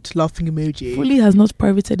entertainment, laughing emoji. Fully has not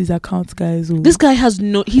privated his account, guys. This guy has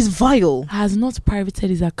he's vile. Has not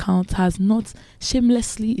privated his account, has not,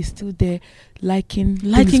 shamelessly is still there liking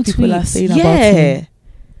people tweets. Are saying about him.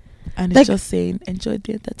 And it's like, just saying, enjoy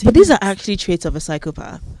the entertainment. But these are actually traits of a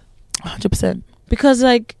psychopath. 100%. Because,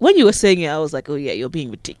 like, when you were saying it, I was like, oh, yeah, you're being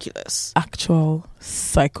ridiculous. Actual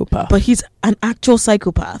psychopath. But he's an actual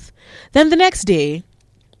psychopath. Then the next day,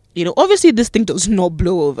 you know, obviously this thing does not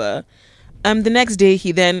blow over. The next day,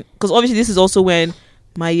 he then... Because obviously this is also when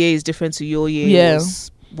My Year is different to Your Year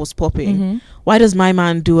was popping. Mm-hmm. Why does my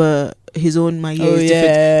man do his own My Year is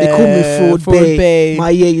different? They call me Fraud Bay. My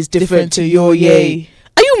Year is different to Your Year.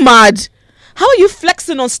 Are you mad? How are you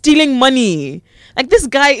flexing on stealing money? Like, this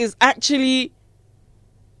guy is actually...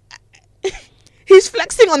 he's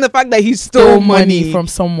flexing on the fact that he stole money from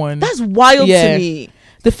someone. That's wild to me.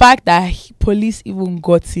 The fact that police even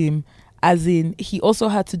got him, as in, he also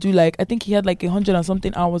had to do, like, I think he had like 100 and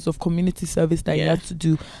something hours of community service that he had to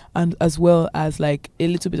do, and as well as like a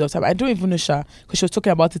little bit of time. I don't even know Sha, because she was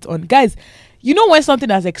talking about it on... Guys, you know when something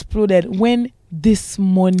has exploded? When this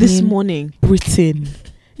morning Britain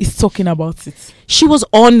is talking about it. She was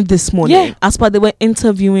on this morning. Yeah. As per they were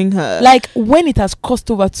interviewing her. Like, when it has crossed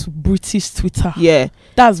over to British Twitter. Yeah.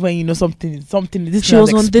 That's when you know something. This she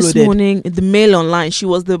was on this morning in the Mail Online. She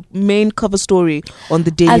was the main cover story on the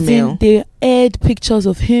Daily Mail. They aired pictures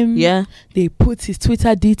of him. Yeah. They put his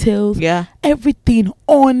Twitter details. Yeah. Everything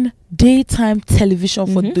on daytime television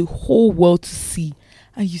for the whole world to see.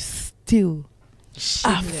 And you still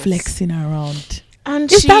are flexing around.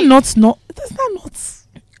 And Is that not?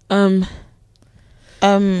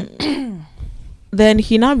 Then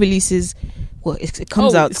he now releases. Well, it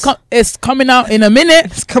comes out. It's coming out in a minute.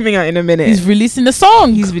 It's coming out in a minute. He's releasing a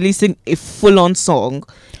song. He's releasing a full-on song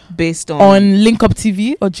based on Link Up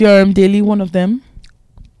TV or GRM Daily, one of them.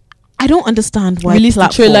 I don't understand why released the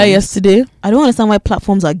trailer yesterday. I don't understand why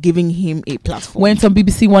platforms are giving him a platform. Went on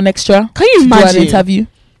BBC One Extra. Can you imagine? Do an interview,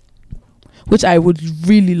 which I would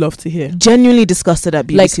really love to hear. Genuinely disgusted at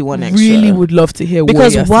BBC One Extra. Really would love to hear.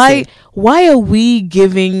 Because why are we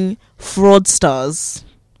giving fraudsters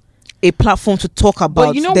a platform to talk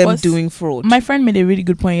about them doing fraud? My friend made a really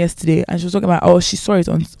good point yesterday, and she was talking about she saw it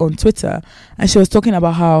on Twitter, and she was talking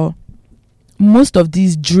about how most of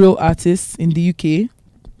these drill artists in the UK,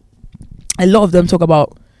 a lot of them talk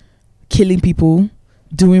about killing people,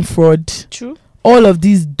 doing fraud. True. All of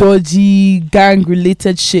these dodgy gang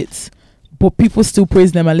related shit. But people still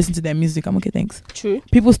praise them and listen to their music. I'm okay, thanks. True.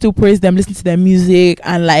 People still praise them, listen to their music,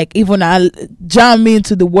 and like even jam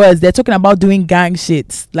into the words. They're talking about doing gang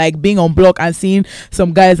shit, like being on block and seeing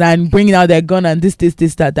some guys and bringing out their gun and this,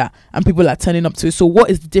 that, and people are turning up to it. So what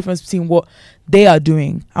is the difference between what they are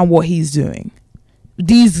doing and what he's doing?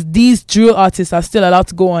 These drill artists are still allowed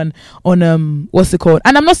to go on what's it called?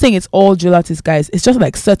 And I'm not saying it's all drill artists, guys. It's just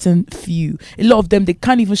like certain few. A lot of them, they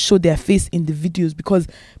can't even show their face in the videos because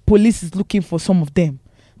police is looking for some of them.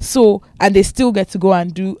 So, and they still get to go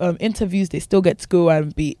and do interviews. They still get to go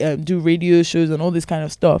and do radio shows and all this kind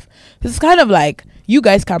of stuff. It's kind of like you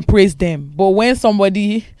guys can praise them, but when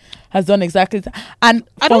somebody has done exactly and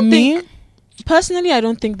personally, I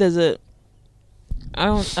don't think there's a.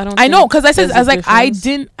 I know, because I feel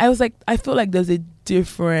like there's a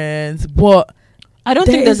difference, but I don't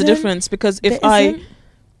think there's a difference because if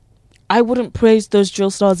I wouldn't praise those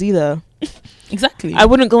drill stars either. Exactly. I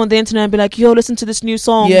wouldn't go on the internet and be like, yo, listen to this new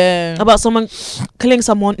song about someone killing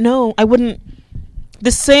someone. No, I wouldn't.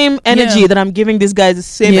 The same energy that I'm giving these guys, the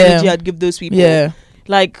same energy I'd give those people. Yeah.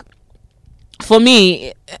 Like, for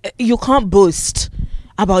me, you can't boast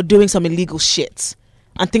about doing some illegal shit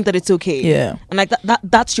and think that it's okay. Yeah. And like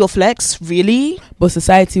that's your flex, really? But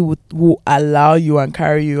society will allow you and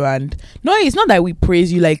carry you. And no, it's not that we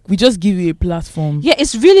praise you, like we just give you a platform. Yeah,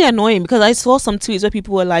 it's really annoying because I saw some tweets where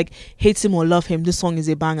people were like, hate him or love him, this song is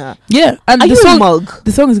a banger. Yeah. And Are you a mug?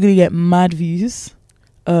 The song is gonna get mad views.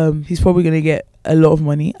 He's probably gonna get a lot of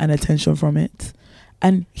money and attention from it.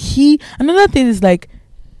 And another thing is like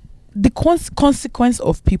the consequence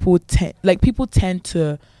of people tend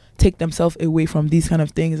to take themselves away from these kind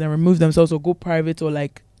of things and remove themselves or go private or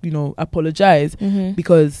like, you know, apologize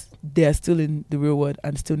because they are still in the real world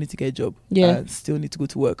and still need to get a job. Yeah. Still need to go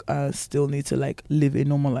to work. Still need to like live a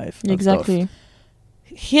normal life. Exactly.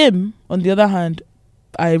 Him, on the other hand,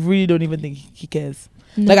 I really don't even think he cares.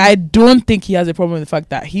 No. Like, I don't think he has a problem with the fact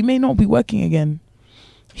that he may not be working again.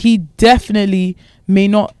 He definitely may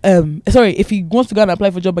not. If he wants to go and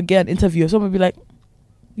apply for a job again, interview, someone will be like,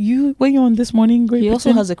 when you're on This Morning, Great He Britain,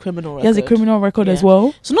 also has a criminal record. He has a criminal record as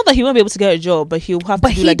well. So not that he won't be able to get a job, but he'll have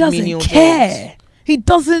to do like menial jobs. But he doesn't care. He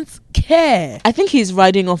doesn't care. I think he's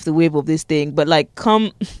riding off the wave of this thing, but like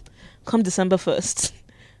come December 1st,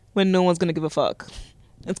 when no one's gonna give a fuck,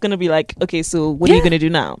 it's gonna be like, okay, so what are you gonna do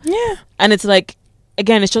now? Yeah. And it's like,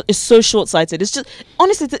 again, it's so short-sighted. It's just,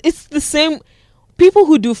 honestly, it's the same. People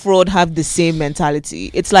who do fraud have the same mentality.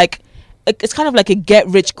 It's like, it's kind of like a get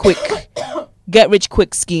rich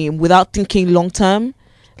quick scheme without thinking long term.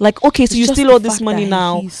 Like, okay, so you steal all this money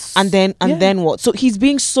now, and then what? So he's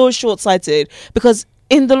being so short-sighted because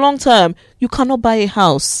in the long term, you cannot buy a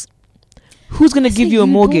house. Who's gonna give you a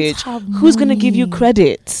mortgage? Who's gonna give you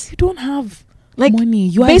credit? You don't have like money.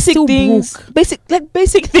 You basic are things, broke.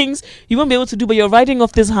 Basic things you won't be able to do, but you're riding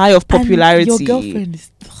off this high of popularity. And your girlfriend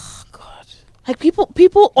is, oh God. Like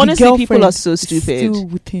people. Honestly, people are so stupid. Still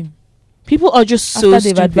with him. People are just so After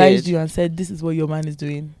they've stupid. advised you and said, this is what your man is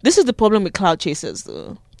doing. This is the problem with cloud chasers,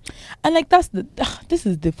 though. And like this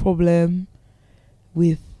is the problem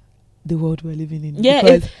with the world we're living in. Yeah,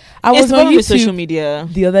 because I was on YouTube social media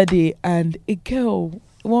the other day, and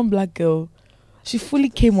one black girl, she fully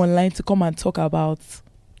came online to come and talk about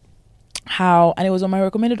how, and it was on my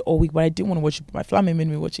recommended all week, but I didn't want to watch it. My family made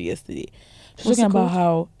me watch it yesterday. She was talking about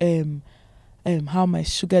how my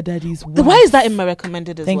sugar daddy's wife. Why is that in my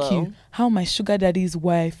recommended as well? Thank you. How my sugar daddy's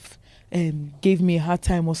wife gave me a hard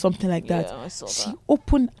time or something like that. Yeah, I saw that. She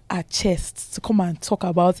opened her chest to come and talk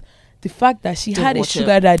about the fact that she had a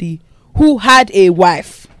sugar daddy who had a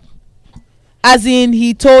wife. As in,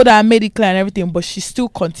 he told her, made it clear and everything, but she still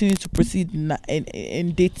continued to proceed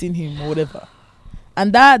in dating him or whatever.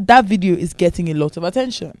 And that video is getting a lot of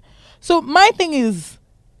attention. So my thing is,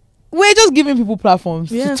 we're just giving people platforms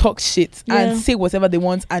to talk shit and say whatever they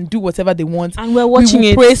want and do whatever they want. And we're watching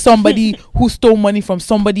it. Praise somebody who stole money from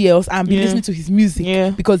somebody else and be listening to his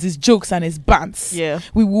music because his jokes and his bants. Yeah.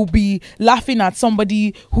 We will be laughing at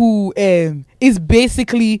somebody who is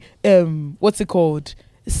basically what's it called?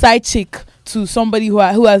 Side chick to somebody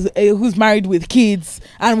who's married with kids,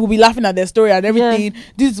 and we'll be laughing at their story and everything.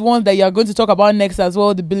 This is one that you're going to talk about next as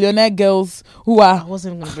well. The billionaire girls who are. I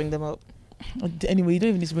wasn't going to bring them up. Anyway, you don't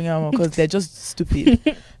even need to bring them up because they're just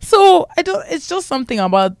stupid. So it's just something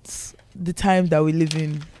about the time that we live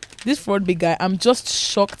in. This fraud big guy, I'm just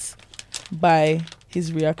shocked by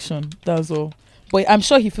his reaction. That's all. But I'm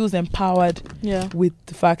sure he feels empowered with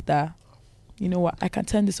the fact that, you know what, I can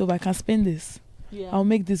turn this over, I can spend this. Yeah. I'll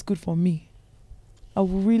make this good for me. I will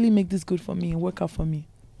really make this good for me and work out for me.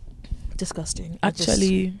 Disgusting.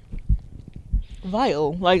 Actually,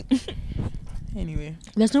 vile. Like, anyway,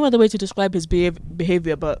 there's no other way to describe his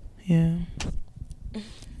behavior, but yeah.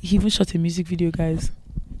 He even shot a music video, guys.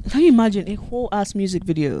 Can you imagine a whole ass music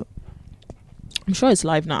video? I'm sure it's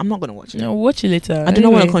live now. I'm not gonna watch it. No, watch it later. I do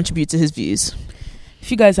not want to contribute to his views.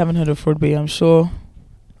 If you guys haven't heard of Fraud Bay, I'm sure.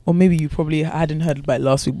 Or maybe you probably hadn't heard by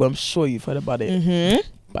last week, but I'm sure you've heard about it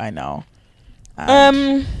by now.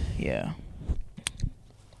 And yeah.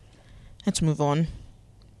 Let's move on.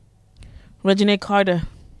 Reginae Carter.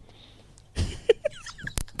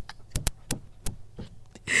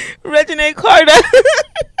 Reginae Carter.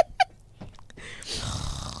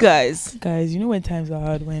 Guys, you know when times are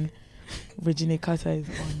hard when Reginae Carter is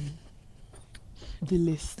on the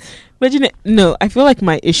list. No, I feel like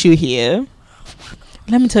my issue here.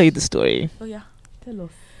 Let me tell you the story. Oh yeah, tell us.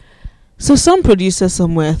 So some producer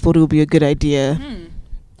somewhere thought it would be a good idea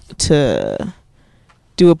to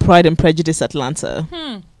do a Pride and Prejudice Atlanta.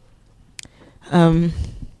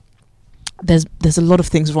 there's a lot of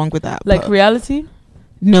things wrong with that. Like reality?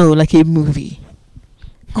 No, like a movie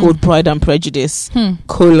called Pride and Prejudice,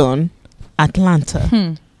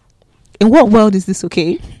 Atlanta. In what world is this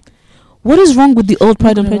okay? What is wrong with the old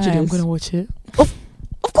Pride and Prejudice? I'm gonna watch it. Of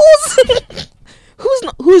course.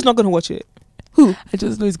 Who's not gonna watch it? Who? I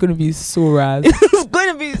just know it's gonna be so rad. It's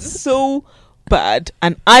gonna be so bad,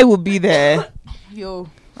 and I will be there. Yo,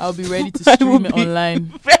 I'll be ready to stream it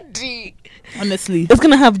online. Ready. Honestly, it's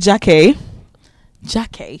gonna have Jackie.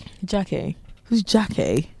 Who's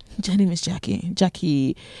Jackie? Her name is Jackie.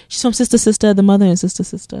 Jackie. She's from Sister, the mother and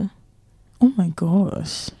Sister. Oh my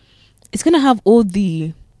gosh. It's gonna have all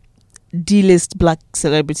the D-list black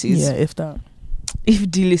celebrities. Yeah, if that.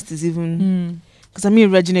 If D-list is even, because I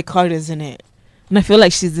mean Regina Carter's in it, and I feel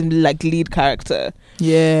like she's the like lead character.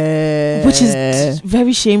 Yeah, which is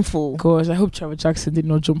very shameful. Gosh, I hope Trevor Jackson did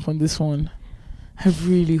not jump on this one. I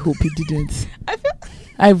really hope he didn't.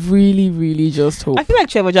 I really, really just hope. I feel like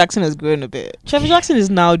Trevor Jackson has grown a bit. Trevor Jackson is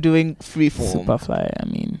now doing Freeform. Superfly. I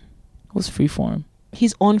mean, what's Freeform?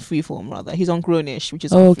 He's on Freeform rather. He's on Grownish, which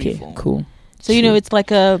is okay, Freeform. Cool. So you know, it's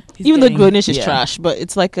like a even though Grownish is trash, but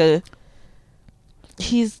it's like a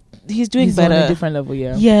he's doing better. On a different level.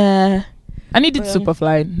 Yeah. Yeah. I needed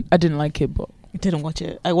Superfly. I didn't like it, but I didn't watch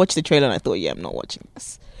it. I watched the trailer and I thought, yeah, I'm not watching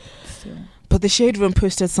this. Still. But the Shade Room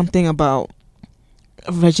posted something about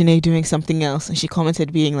Regina doing something else, and she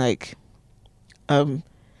commented being like,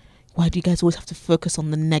 why do you guys always have to focus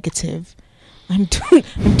on the negative? I'm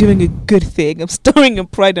doing a good thing. I'm starring in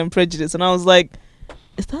Pride and Prejudice. And I was like,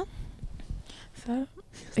 is that a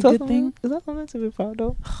good thing? Is that something to be proud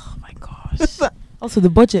of? Oh my gosh. Also, the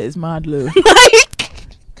budget is mad low.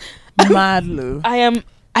 Mad low.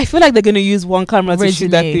 I feel like they're going to use one camera to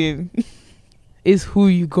shoot that thing. Is who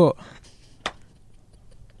you got.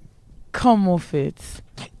 Come off it.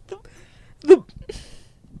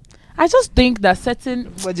 I just think that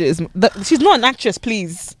certain budget is she's not an actress,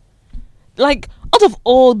 please. Like, out of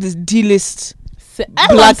all this D-list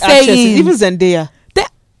black actresses, even Zendaya.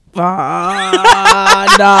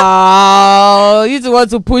 No, you just want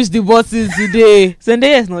to push the buttons today.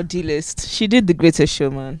 Zendaya is not D-list. She did The Greatest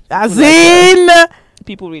Showman. As in,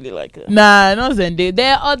 people really like her. Nah, not Zendaya.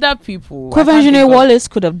 There are other people. Quvenzhané Wallis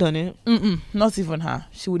could have done it. Not even her.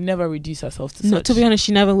 She would never reduce herself to no, such. to be honest,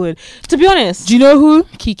 she never would. To be honest, do you know who?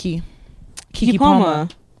 Kiki Palmer.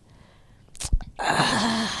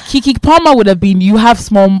 Kiki Palmer would have been. You have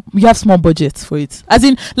small budgets for it. As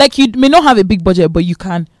in, like, you may not have a big budget, but you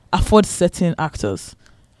can afford certain actors.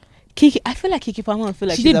 I feel like Kiki Palmer.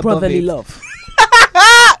 She did Brotherly Love.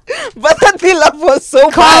 Brotherly Love was so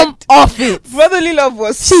Come bad. off it. Brotherly Love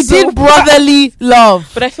was she so did Brotherly bad. Love.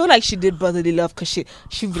 But I feel like she did Brotherly Love because she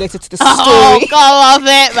related to the story. Oh, come off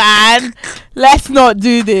it, man. Let's not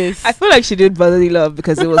do this. I feel like she did Brotherly Love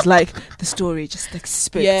because it was like the story just like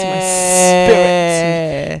spoke to my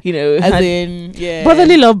spirit. You know, as in, yeah.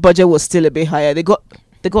 Brotherly Love budget was still a bit higher. They got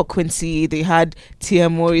Quincy, they had Tia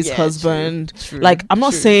Mowry's husband. True, like, I'm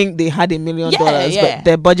not saying they had $1 million, but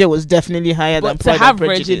their budget was definitely higher than Pride and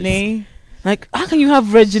Prejudice. Regina, like, how can you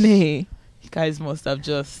have Regina? You guys must have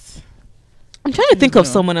just. I'm trying to think of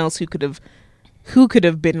someone else who could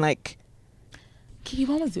have been like. Kiki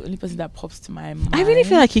Palmer's the only person that pops to my mind. I really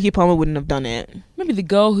feel like Kiki Palmer wouldn't have done it. Maybe the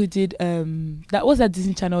girl who did that was that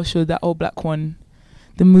Disney Channel show, that all black one,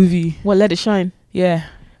 the movie. Well, Let It Shine. Yeah.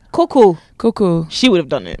 Coco. She would have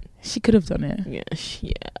done it. She could have done it.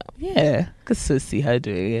 Yeah. Could so see her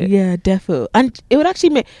doing it. Yeah, defo. And it would actually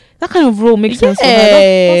make that kind of role make sense for her.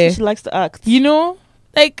 That's what she likes to act. You know,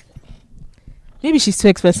 like, maybe she's too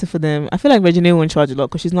expensive for them. I feel like Regina won't charge a lot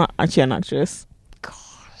because she's not actually an actress.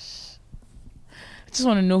 Gosh, I just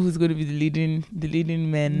want to know who's going to be the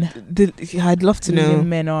leading men. I'd love to know.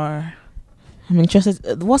 Men are. I'm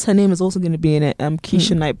interested. What's her name is also going to be in it?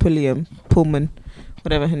 Keisha Knight Pullman.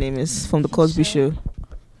 Whatever her name is, from the Cosby Show.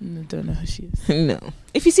 No, don't know who she is. No.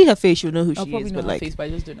 If you see her face, you'll know who she is. I'll probably know her face, but I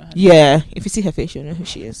just don't know her name. If you see her face, you'll know who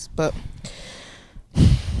she is. But I'm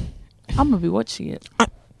going to be watching it.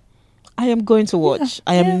 I am going to watch.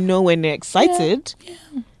 I am nowhere near excited.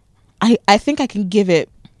 Yeah. I think I can give it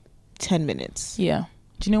 10 minutes. Yeah.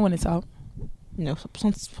 Do you know when it's out? No,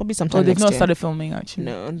 probably sometime they've next not year. started filming, actually.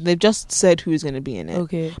 No, they've just said who's going to be in it.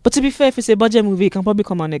 Okay. But to be fair, if it's a budget movie, it can probably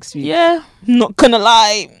come out next week. Yeah. Not gonna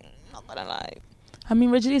lie. I mean,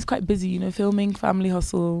 Regina is quite busy, filming Family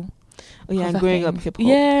Hustle. Oh yeah, and growing up hip hop.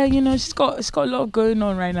 Yeah, she's got a lot going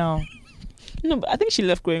on right now. No, but I think she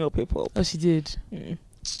left growing up hip hop. Oh, she did.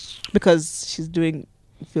 Because she's doing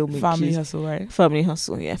filming. Family Hustle, right? Family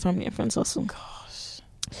Hustle, yeah, Family and Friends Hustle. Gosh,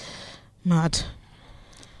 mad.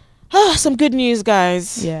 some good news,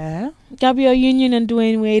 guys. Yeah. Gabrielle Union and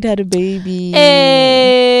Dwayne Wade had a baby.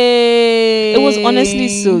 Hey. It was honestly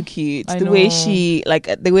so cute. I The know. way she, like,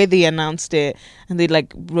 the way they announced it, and they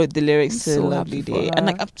like wrote the lyrics to so "Lovely happy for Day," her. and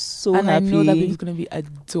like I'm so And happy. I know that baby's gonna be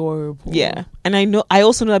adorable. Yeah, and I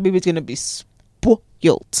also know that baby's gonna be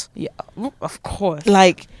spoiled. Yeah. Of course.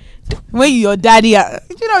 Like, When your daddy are,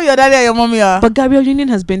 you know your daddy and your mommy are. but Gabrielle Union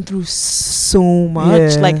has been through so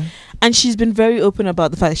much. Yeah. Like, and she's been very open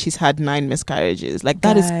about the fact that she's had 9 miscarriages. Like,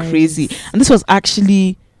 that is Guys. crazy. And this was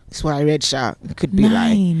actually, this is what I read, Sha. It could be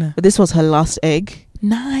like, 9. but this was her last egg.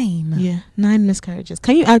 9. Yeah, 9 miscarriages.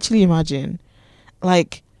 Can you actually imagine?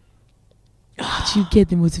 Like, Did you get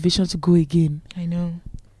the motivation to go again? I know.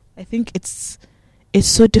 I think it's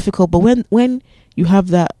so difficult. But when you have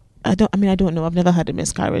that, I don't know. I've never had a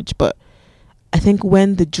miscarriage, but I think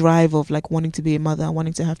when the drive of like wanting to be a mother and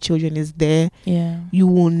wanting to have children is there, Yeah. you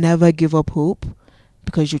will never give up hope,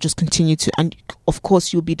 because you just continue to, and of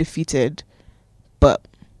course you'll be defeated, but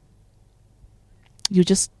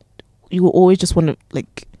you will always just want to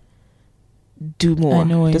like do more. I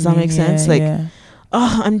know. Does that make sense? Like,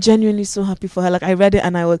 oh, I'm genuinely so happy for her. Like, I read it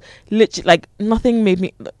and I was literally like, nothing made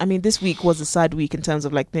me, I mean, this week was a sad week in terms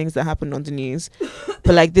of like things that happened on the news,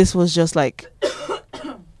 but like this was just like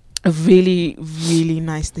a really, really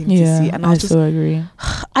nice thing to see. And I was just, so agree.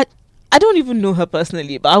 I don't even know her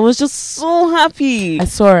personally, but I was just so happy. I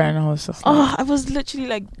saw her and I was just like, Oh, I was literally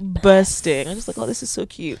like bursting. I was just like, oh, this is so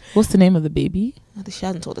cute. what's the name of the baby? She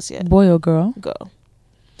hasn't told us yet. Boy or girl? Girl.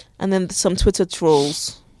 And then some Twitter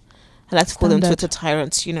trolls. I like to call them Standard. Twitter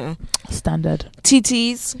tyrants, you know. Standard.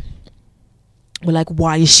 TTs were like,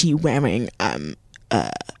 why is she wearing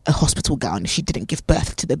a hospital gown if she didn't give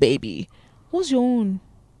birth to the baby? What's your own?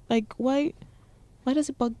 Like, why does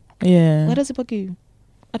it bug? Yeah. Why does it bug you?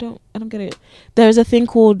 I don't get it. There's a thing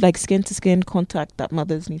called like skin to skin contact that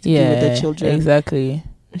mothers need to do with their children. Exactly.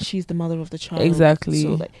 And she's the mother of the child. Exactly.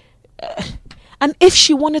 So like, and if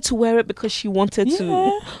she wanted to wear it because she wanted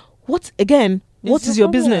to, what again? What is your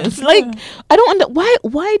business? Yeah. Like, I don't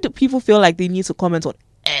why do people feel like they need to comment on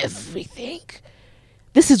everything?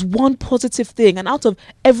 This is one positive thing, and out of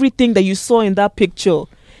everything that you saw in that picture,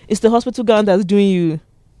 it's the hospital gown that's doing you.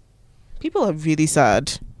 People are really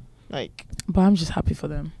sad. Like, But I'm just happy for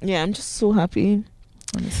them, yeah, I'm just so happy.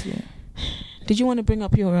 honestly. Did you want to bring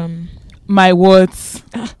up your My words.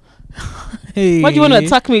 Hey. Why do you want to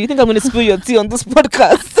attack me? You think I'm going to spill your tea on this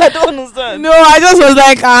podcast? I don't understand. No, I just was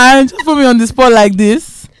like, just put me on the spot like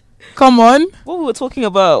this. Come on. What we were talking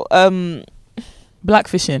about,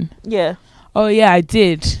 Blackfishing. yeah. Oh yeah, I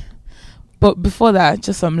did. But before that,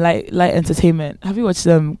 just some light entertainment. Have you watched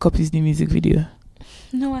Copy's new music video?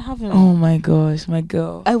 No, I haven't. Oh my gosh, my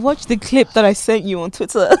girl. I watched the clip that I sent you on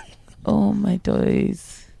Twitter. Oh my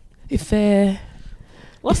days. Ife.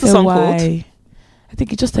 What's Ife the song why? called? I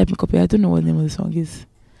think you just type in Copy. I don't know what the name of the song is.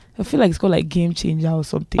 I feel like it's called like Game Changer or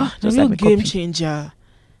something. Just real type in game Copy. changer.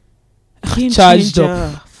 Game Charged changer.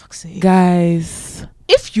 up. Fuck's sake. Guys,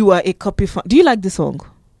 If you are a Copy fan, do you like this song?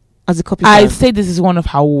 As a Copy I fan? say this is one of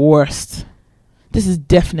her worst. This is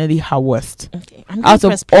definitely her worst. Okay. I'm Out of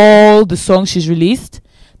press all the songs she's released,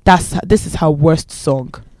 this is her worst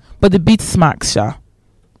song. But the beat smacks, Sha.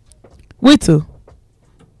 Wait till.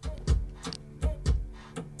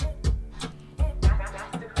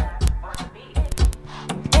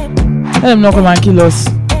 Let them not come and kill us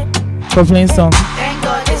for playing song. Thank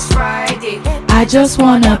God it's Friday. I just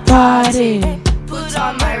wanna party. Put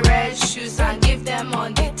on my red shoes and give them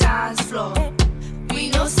on the dance floor. We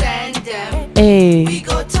no send them. We Hey,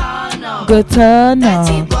 go turn up. go turn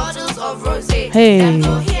 30 up. bottles of rosé. Hey. Them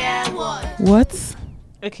go hear what? What?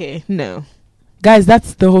 Okay, no. Guys,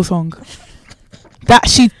 that's the whole song. That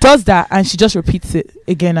she does that and she just repeats it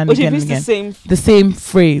again and But she again and repeats again. the same. The same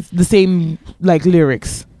phrase, the same like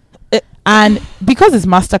lyrics. Eh. And because it's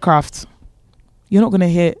Mastercraft, you're not gonna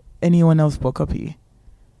hear anyone else but Copy.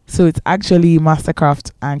 So it's actually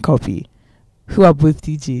Mastercraft and Copy who are both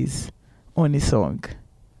DJs on this song.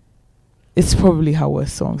 It's probably her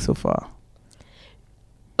worst song so far.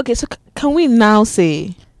 Okay, so can we now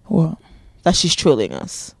say What? that she's trolling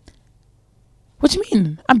us? What do you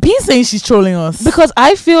mean? I'm being saying she's trolling us. Because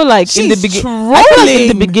I feel like in the She's beginning, I feel like in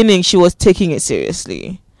the trolling. beginning she was taking it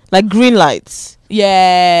seriously, like green lights.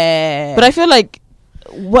 Yeah. But I feel like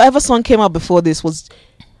whatever song came out before this was,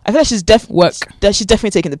 I feel like she's Work. she's definitely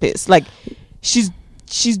taking the piss. Like she's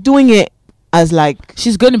doing it as like,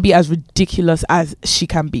 She's going to be as ridiculous as she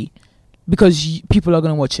can be because people are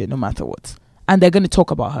going to watch it no matter what. And they're going to talk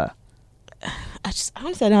about her,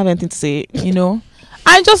 honestly I don't have anything to say. you know?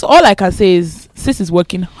 And just all I can say is Sis is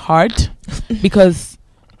working hard because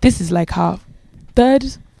this is like her third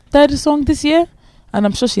third song this year, and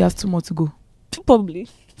I'm sure she has 2 more to go. Probably.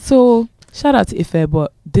 So shout out to Ife,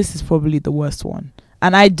 but this is probably the worst one.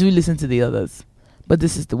 And I do listen to the others, but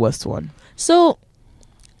this is the worst one. So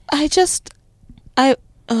honestly,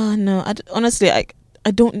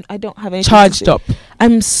 I don't have anything Charged up.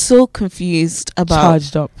 I'm so confused about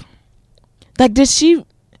Charged up. Like, did she?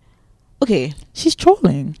 Okay, She's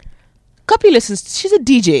trolling. Cuppy listens. She's a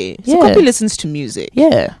DJ, so Yeah. Cuppy listens to music.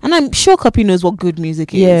 Yeah. And I'm sure Cuppy knows what good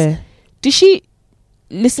music is. Yeah. Did she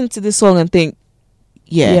listen to this song and think,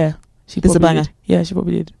 yeah. She This is a probably banger. did. Yeah, she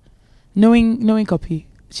probably did. Knowing Copy,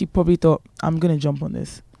 she probably thought, I'm gonna jump on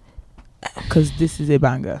this because this is a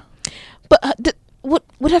banger. But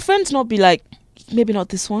would her friends not be like, maybe not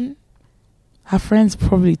this one? Her friends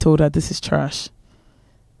probably told her this is trash,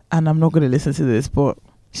 and I'm not gonna listen to this, but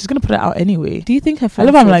she's gonna put it out anyway. Do you think her I friends?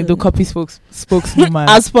 love how I'm like the Copy spokeswoman.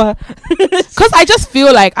 as per Because I just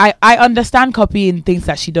feel like I understand Copy in things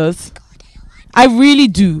that she does. I really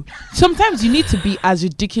do. Sometimes you need to be as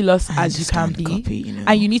ridiculous as you can be,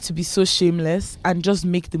 and you need to be so shameless and just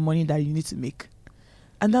make the money that you need to make.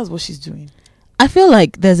 And that's what she's doing. I feel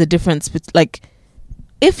like there's a difference, like,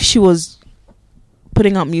 if she was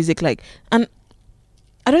putting out music, like, and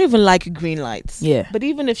I don't even like green lights. Yeah. But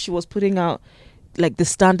even if she was putting out like the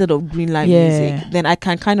standard of green light Yeah. music, then I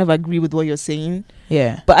can kind of agree with what you're saying.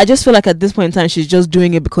 Yeah. But I just feel like at this point in time, she's just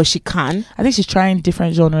doing it because she can. I think she's trying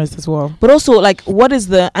different genres as well. But also, like, what is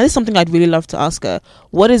the? And this is something I'd really love to ask her.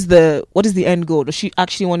 What is the end goal? Does she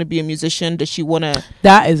actually want to be a musician? Does she want to?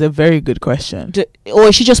 That is a very good question. Or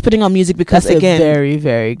is she just putting out music because That's again, a very,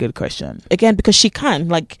 very good question. again because she can?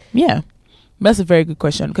 Like, Yeah. That's a very good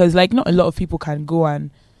question because, like, not a lot of people can go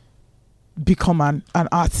and become an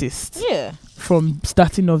artist yeah, from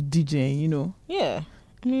starting off DJing, you know. yeah.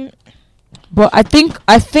 I mean, But I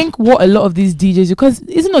think what a lot of these DJs, because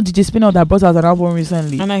isn't not DJ Spinner that brought out an album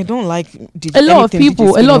recently? and I don't like A lot of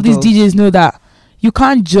people, a lot of these DJs. DJs know that you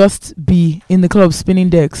can't just be in the club spinning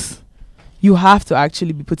decks. You have to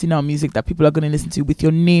actually be putting out music that people are going to listen to with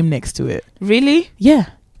your name next to it. Really? Yeah.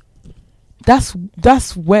 That's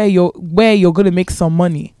where you're going to make some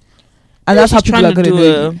money. And that's how people are going to do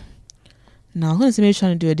it. No, I'm going to say maybe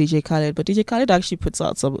trying to do a DJ Khaled, but DJ Khaled actually puts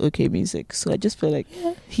out some okay music. So I just feel like,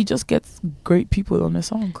 He just gets great people on the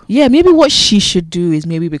song. yeah, maybe what she should do is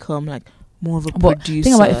maybe become like more of a But producer. the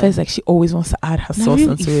thing about Ife is like she always wants to add her No, sauce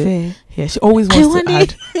really, onto it. Ife. Yeah, she always wants to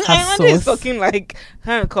add her Iwande is sauce. talking like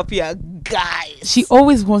her and Copy are guys. She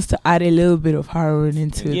always wants to add a little bit of heroin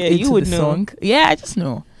into Yeah, you would the know. song. Yeah, I just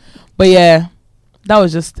know. But yeah, that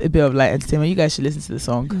was just a bit of light entertainment. You guys should listen to the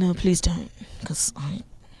song. No, please don't, because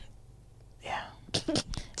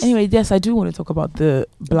Anyway, yes, I do want to talk about the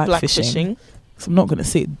blackfishing. blackfishing. So I'm not going to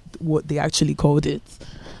say what they actually called it.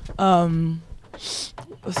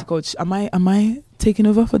 What's it called? Am I taking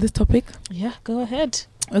over for this topic? Yeah, go ahead.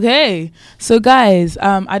 Okay, so guys,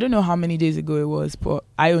 I don't know how many days ago it was, but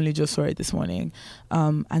I only just saw it this morning,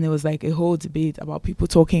 and there was like a whole debate about people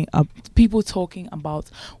talking about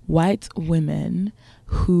white women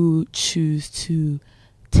who choose to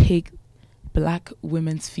take black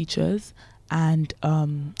women's features and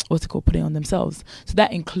put it on themselves. So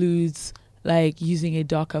that includes like using a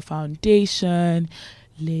darker foundation,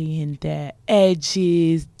 laying their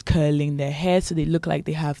edges, curling their hair so they look like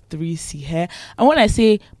they have 3C hair. And when I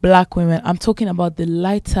say black women, I'm talking about the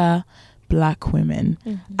lighter black women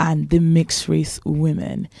and the mixed race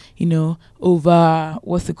women, you know, over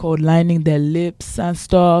lining their lips and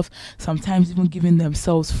stuff, sometimes even giving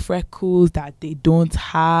themselves freckles that they don't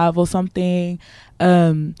have or something.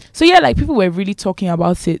 So yeah, like people were really talking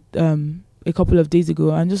about it a couple of days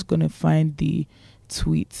ago. I'm just gonna find the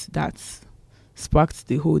tweet that's sparked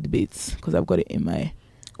the whole debate because I've got it in my.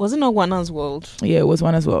 Was it not Wana's World? Yeah, it was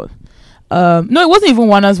Wana's World. No, it wasn't even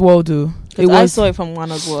Wana's World though. It I was saw it from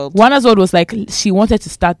Wana's World. Wana's World was like she wanted to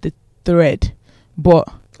start the thread, but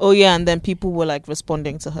Oh yeah, and then people were like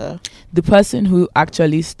responding to her. the person who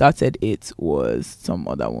actually started it was some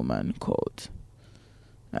other woman called.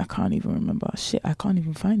 I can't even remember. Shit, I can't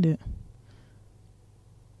even find it.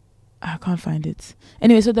 I can't find it.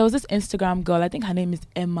 Anyway, so there was this Instagram girl. I think her name is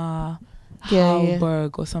Emma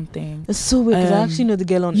Halberg or something. It's so weird because I actually know the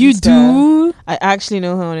girl on You Insta. do? I actually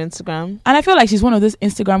know her on Instagram. And I feel like she's one of those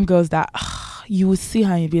Instagram girls that you would see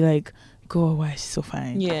her and you'd be like, God, why is she so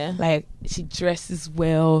fine? Yeah. Like, she dresses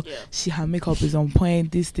well. Yeah. Her makeup is on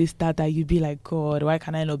point. This, that. You'd be like, God, why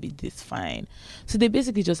can I not be this fine? So they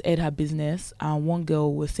basically just aired her business. And one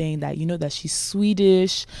girl was saying that, that she's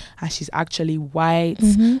Swedish and she's actually white.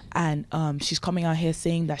 Mm-hmm. And she's coming out here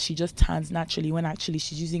saying that she just tans naturally when actually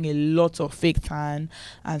she's using a lot of fake tan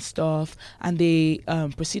and stuff. And they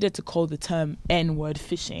proceeded to call the term N-word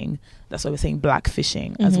fishing. That's why we're saying black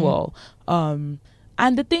fishing as well. And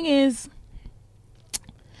the thing is,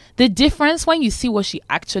 the difference when you see what she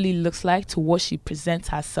actually looks like to what she presents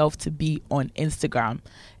herself to be on Instagram,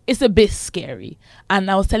 it's a bit scary.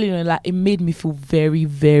 And I was telling you, like, it made me feel very,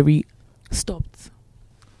 very stopped.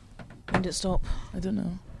 When did it stop? I don't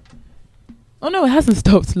know. Oh no, it hasn't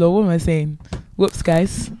stopped, Lo. What am I saying? Whoops,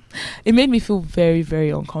 guys. It made me feel very, very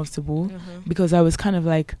uncomfortable because I was kind of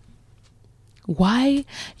like, why?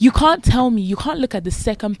 You can't look at the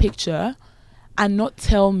second picture and not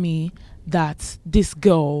tell me that this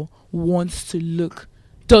girl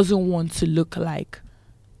doesn't want to look like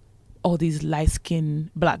all these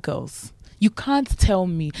light-skinned black girls. You can't tell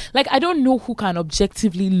me. Like, I don't know who can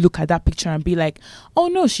objectively look at that picture and be like, oh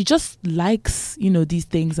no, she just likes, these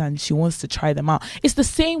things and she wants to try them out. It's the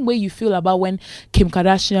same way you feel about when Kim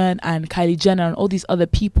Kardashian and Kylie Jenner and all these other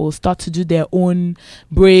people start to do their own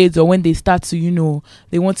braids, or when they start to,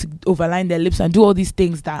 they want to overline their lips and do all these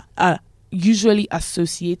things that are usually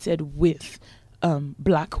associated with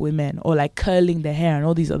black women, or like curling their hair and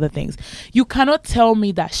all these other things. You cannot tell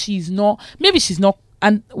me that she's not,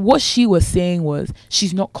 and what she was saying was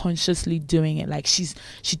she's not consciously doing it. Like, she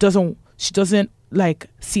doesn't like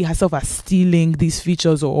see herself as stealing these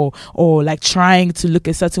features or like trying to look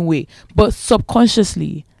a certain way, but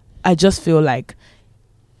subconsciously I just feel like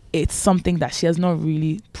it's something that she has not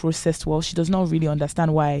really processed well. She does not really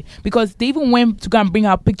understand why, because they even went to go and bring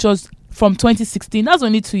her pictures from 2016. That's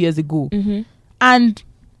only 2 years ago. And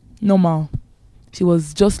normal, she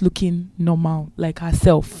was just looking normal, like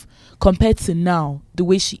herself, compared to now, the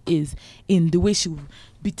way she is, in the way she will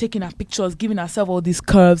be taking her pictures, giving herself all these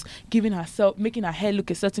curves, making her hair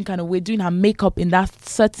look a certain kind of way, doing her makeup in that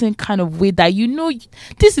certain kind of way that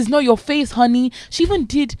this is not your face, honey. She even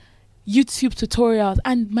did YouTube tutorials,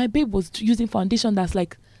 and my babe was using foundation that's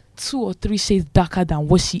like 2 or 3 shades darker than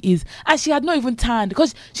what she is, and she had not even tanned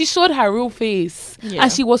because she showed her real face,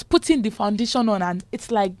 and she was putting the foundation on, and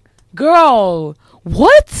it's like, girl,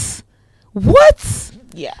 what?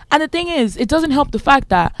 Yeah. And the thing is, it doesn't help the fact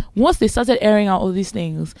that once they started airing out all these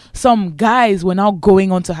things, some guys were now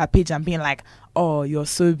going onto her page and being like, oh, you're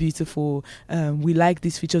so beautiful, we like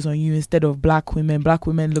these features on you instead of black women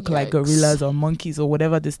look like gorillas or monkeys or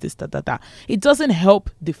whatever, this that. It doesn't help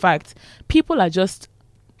the fact people are just,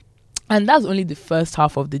 and that's only the first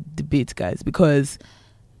half of the debate, guys, because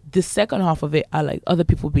the second half of it are like other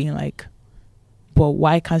people being like, but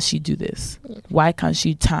why can't she do this? Why can't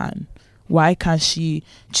she tan? Why can't she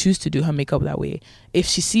choose to do her makeup that way? If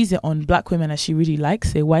she sees it on black women and she really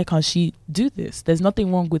likes it, why can't she do this? There's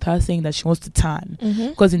nothing wrong with her saying that she wants to tan,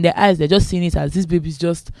 because in their eyes they're just seeing it as this baby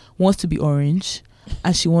just wants to be orange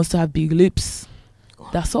and she wants to have big lips.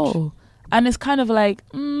 That's all. And it's kind of like,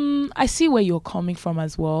 I see where you're coming from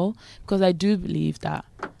as well, because I do believe that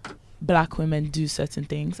black women do certain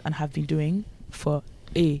things and have been doing for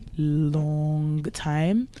a long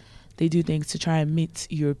time. They do things to try and meet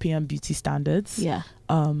European beauty standards. Yeah.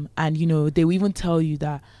 And they will even tell you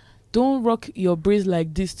that don't rock your braids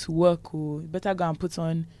like this to work. Or you better go and put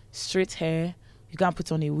on straight hair. You go and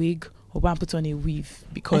put on a wig or go and put on a weave,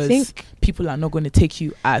 because people are not going to take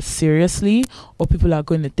you as seriously, or people are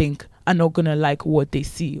going to think are not going to like what they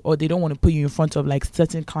see, or they don't want to put you in front of like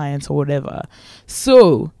certain clients or whatever.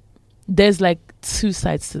 So there's like 2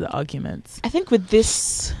 sides to the argument. I think with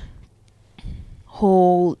this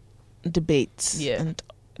whole debate and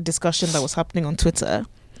discussion that was happening on Twitter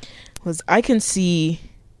was I can see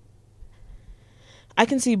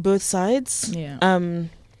both sides.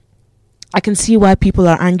 I can see why people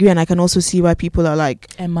are angry, and I can also see why people are like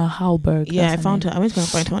Emma Hallberg. I found her. I went to go and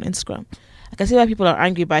find her on Instagram. I can see why people are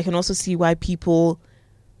angry, but I can also see why people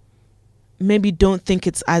maybe don't think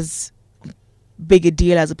it's as big a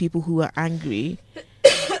deal as the people who are angry.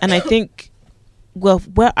 And I think, well,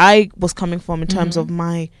 where I was coming from in terms of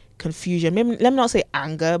my confusion, maybe let me not say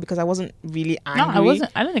anger, because I wasn't really angry. No, I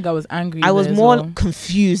wasn't. I don't think I was angry. I was more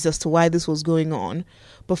confused as to why this was going on.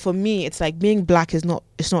 But for me, it's like being black is not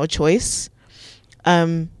a choice.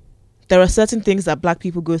 There are certain things that black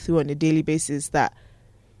people go through on a daily basis that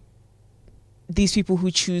these people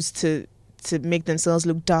who choose to make themselves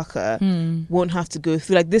look darker won't have to go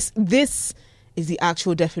through. Like this is the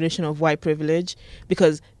actual definition of white privilege,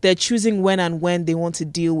 because they're choosing when they want to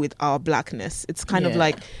deal with our blackness. It's kind of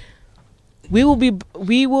like we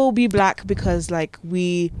will be black because like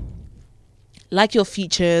we like your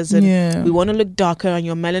features and we want to look darker and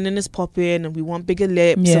your melanin is popping and we want bigger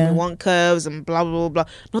lips and we want curves and blah blah blah.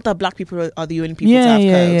 Not that black people are the only people to have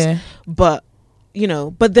curves, but you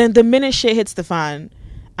know, but then the minute shit hits the fan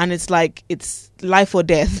and it's like it's life or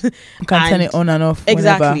death, you can turn it on and off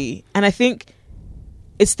exactly whenever. And I think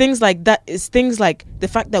it's things like that. It's things like the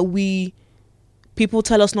fact that people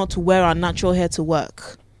tell us not to wear our natural hair to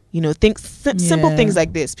work. You know, simple things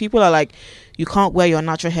like this. People are like, you can't wear your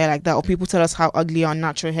natural hair like that. Or people tell us how ugly our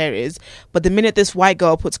natural hair is. But the minute this white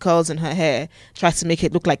girl puts curls in her hair, tries to make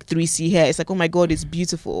it look like 3C hair, it's like, oh my God, it's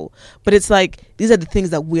beautiful. But it's like, these are the things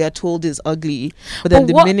that we are told is ugly. But then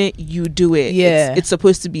the minute you do it, it's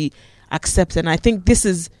supposed to be accepted. And I think this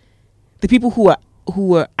is the people who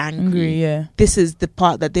were angry. This is the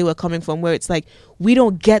part that they were coming from, where it's like, we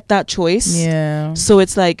don't get that choice. So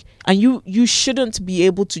it's like, and you shouldn't be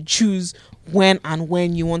able to choose when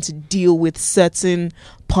you want to deal with certain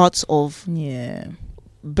parts of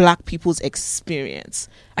black people's experience.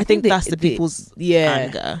 I think that's the people's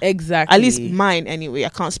anger. Exactly. At least mine anyway. I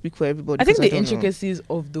can't speak for everybody. I think the intricacies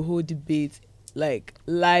of the whole debate like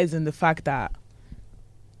lies in the fact that,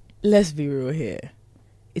 let's be real here,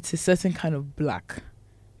 it's a certain kind of black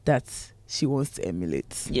that she wants to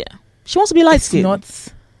emulate. Yeah. She wants to be light skinned. Not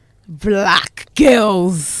black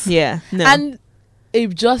girls. Yeah. No. And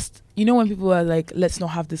it just, you know, when people are like, let's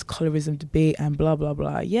not have this colorism debate and blah, blah,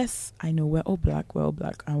 blah. Yes, I know we're all black,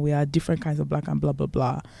 and we are different kinds of black and blah, blah,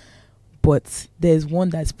 blah. But there's one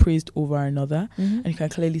that's praised over another. And you can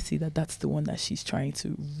clearly see that that's the one that she's trying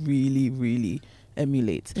to really, really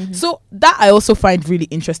emulate. So that I also find really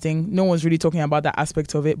interesting. No one's really talking about that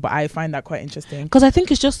aspect of it, but I find that quite interesting. Because I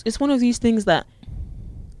think it's one of these things that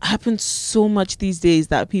happens so much these days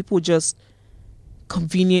that people just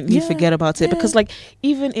conveniently forget about it. Because like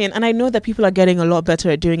even and I know that people are getting a lot better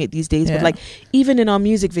at doing it these days, but like even in our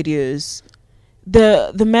music videos,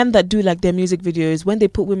 the men that do like their music videos, when they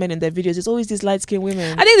put women in their videos, it's always these light-skinned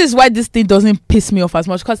women. I think this is why this thing doesn't piss me off as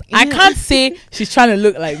much, because I can't say she's trying to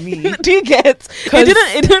look like me. Do you get?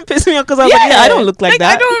 It didn't piss me off because I was like, I don't look like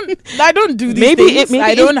that. I don't do these things.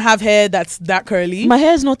 I don't have hair that's that curly. My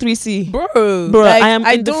hair is not 3C, bro. Like, I am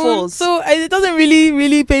in the falls. So it doesn't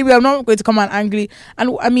really pay me. I'm not going to come out angry.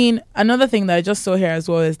 And I mean, another thing that I just saw here as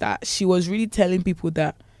well is that she was really telling people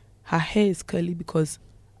that her hair is curly because,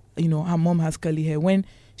 you know, her mom has curly hair, when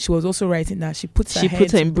she was also writing that she puts her hair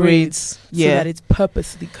in braids so that it's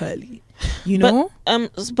purposely curly, you know.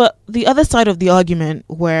 But the other side of the argument,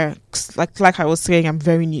 where like I was saying, I'm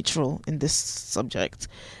very neutral in this subject.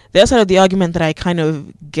 The other side of the argument that I kind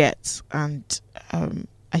of get, and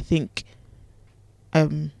I think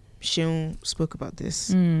Seun spoke about this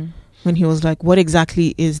when he was like, what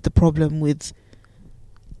exactly is the problem with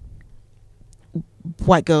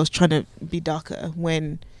white girls trying to be darker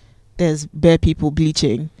when there's bare people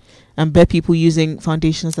bleaching and bare people using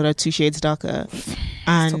foundations that are 2 shades darker?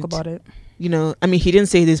 And let's talk about it. You know, I mean, he didn't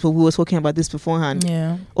say this, but we were talking about this beforehand.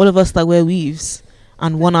 Yeah. All of us that wear weaves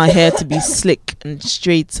and want our hair to be slick and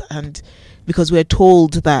straight, and because we're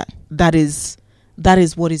told that is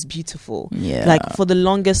what is beautiful. Yeah. Like for the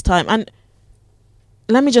longest time, and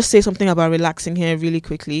let me just say something about relaxing hair really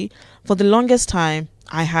quickly. For the longest time,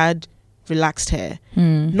 I had relaxed hair,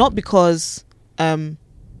 not because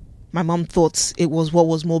my mom thought it was what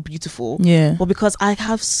was more beautiful, but because I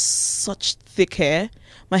have such thick hair.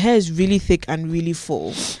 My hair is really thick and really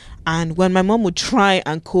full, and when my mom would try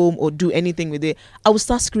and comb or do anything with it, I would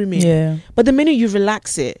start screaming. But the minute you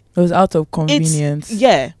relax it was out of convenience.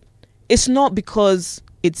 It's not because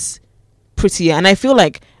it's prettier. And I feel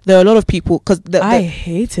like there are a lot of people, because I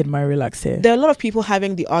hated my relaxed hair. There are a lot of people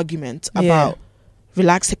having the argument about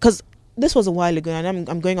relaxing, because this was a while ago, and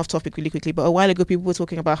I'm going off topic really quickly, but a while ago people were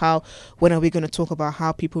talking about how, when are we going to talk about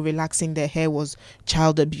how people relaxing their hair was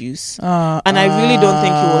child abuse? And I really don't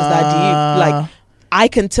think it was that deep. Like, I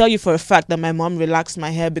can tell you for a fact that my mom relaxed my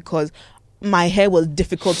hair because my hair was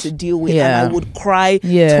difficult to deal with, and I would cry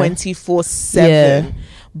 24/7.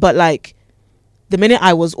 But like, the minute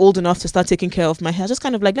I was old enough to start taking care of my hair, just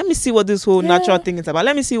kind of like, let me see what this whole natural thing is about.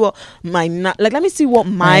 Let me see what let me see what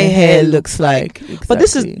my hair looks like. Exactly. But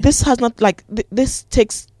this has not, like, this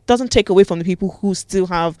doesn't take away from the people who still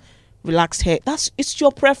have relaxed hair. It's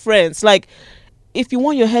your preference. Like, if you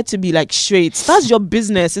want your hair to be like straight, that's your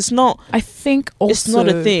business. It's not. I think also it's not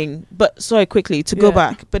a thing. But sorry, quickly to go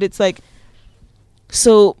back. But it's like,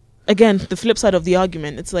 so again, the flip side of the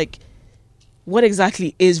argument. It's like, what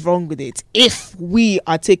exactly is wrong with it if we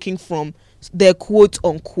are taking from their quote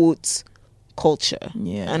unquote culture.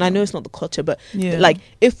 Yeah. And I know it's not the culture, but Yeah. like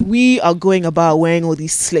if we are going about wearing all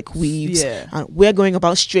these slick weaves, Yeah. and we're going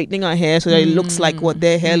about straightening our hair so that it looks like what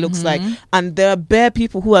their hair looks like, and there are bare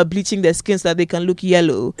people who are bleaching their skin so that they can look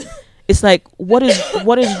yellow, it's like what is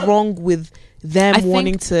wrong with them I think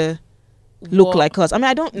wanting to look what- like us? I mean,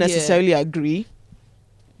 I don't necessarily agree,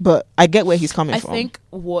 but I get where he's coming I from. think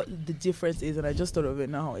what the difference is, and I just thought of it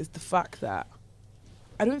now, is the fact that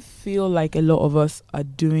I don't feel like a lot of us are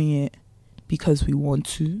doing it because we want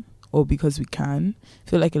to or because we can. I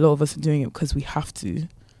feel like a lot of us are doing it because we have to,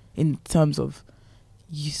 in terms of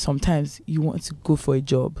sometimes you want to go for a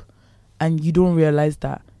job and you don't realize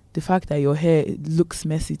that the fact that your hair looks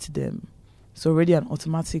messy to them, it's already an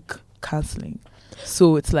automatic cancelling.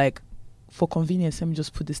 So it's like, for convenience, let me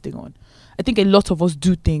just put this thing on. I think a lot of us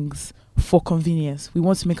do things for convenience. We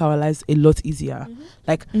want to make our lives a lot easier.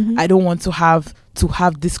 Like, I don't want to have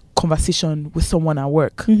this conversation with someone at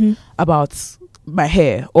work about my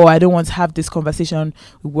hair, or I don't want to have this conversation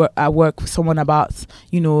at work with someone about,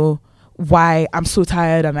 why I'm so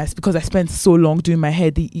tired, and because I spent so long doing my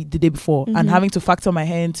hair the day before and having to factor my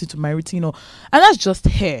hair into my routine, and that's just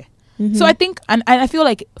hair. So I think, and I feel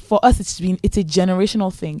like for us it's a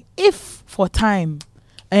generational thing. If for time,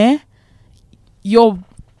 your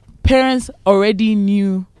parents already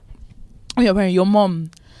knew, your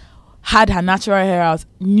mom had her natural hair out,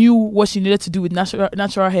 knew what she needed to do with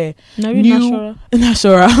natural hair, knew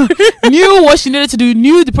what she needed to do,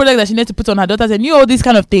 knew the product that she needed to put on her daughters, and knew all these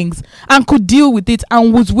kind of things, and could deal with it,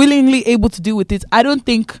 and was willingly able to deal with it, I don't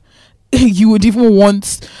think you would even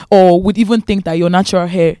want or would even think that your natural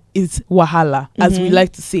hair is wahala, as we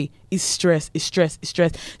like to say. Is stress.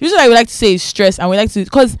 Usually we like to say is stress, and we like to,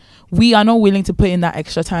 because we are not willing to put in that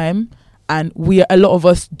extra time, and a lot of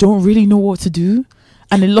us don't really know what to do.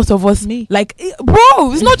 And a lot of us, like,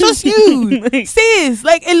 bro, it's not just you. Sis,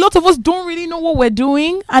 like, a lot of us don't really know what we're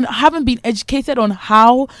doing and haven't been educated on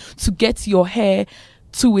how to get your hair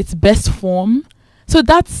to its best form. So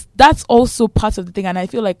that's also part of the thing. And I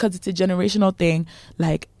feel like because it's a generational thing,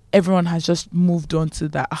 like, everyone has just moved on to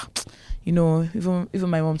that. Even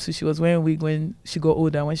my mom too, she was wearing a wig when she got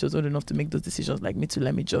older, and when she was old enough to make those decisions, like me too,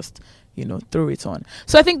 let me just, throw it on.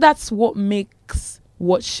 So I think that's what makes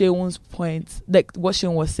what Seun's point, like what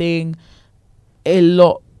Seun was saying, a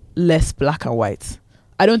lot less black and white.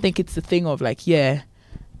 I don't think it's the thing of like,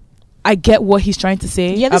 I get what he's trying to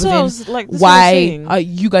say. Yeah, that's what I was like. Why are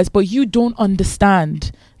you guys? But you don't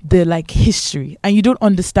understand the like history, and you don't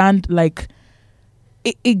understand like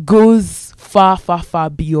it goes far, far, far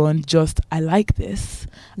beyond just I like this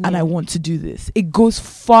and I want to do this. It goes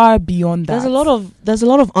far beyond that. There's a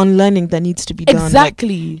lot of unlearning that needs to be done.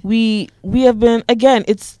 Exactly. Like, we have been, again,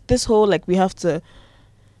 it's this whole like we have to.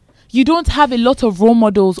 You don't have a lot of role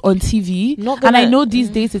models on TV. And I know these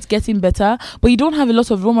days it's getting better, but you don't have a lot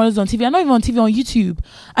of role models on TV. And not even on TV, on YouTube.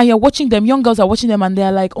 And you're watching them, young girls are watching them, and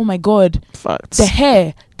they're like, oh my God. Facts. The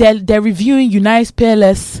hair. They're reviewing Unice,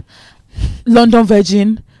 Peerless, London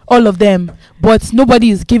Virgin, all of them. But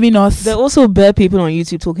nobody is giving us. There are also bare people on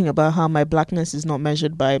YouTube talking about how my blackness is not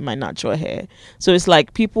measured by my natural hair. So it's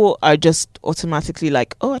like people are just automatically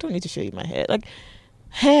like, oh, I don't need to show you my hair. Like,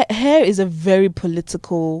 hair is a very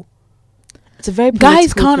political. It's a very political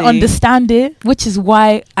guys can't thing. understand it, which is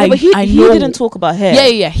why but he didn't talk about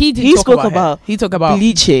hair. Yeah, he did. He spoke about he talked about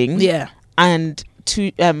bleaching. Yeah, and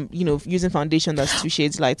using foundation that's 2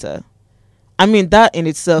 shades lighter. I mean, that in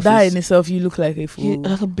itself, you look like a fool.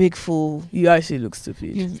 Like a big fool. You actually look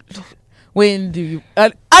stupid. When do you?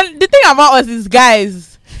 And the thing about us is,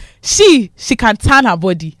 guys, she can tan her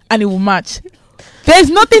body and it will match.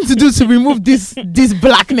 There's nothing to do to remove this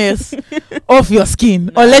blackness off your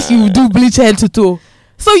skin unless you do bleach head to toe.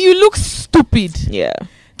 So you look stupid. Yeah,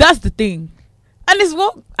 that's the thing. And it's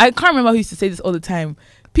what I can't remember who used to say this all the time.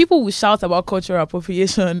 People will shout about cultural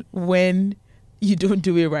appropriation when you don't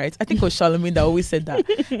do it right. I think it was Charlemagne that always said that.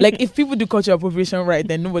 Like, if people do cultural appropriation right,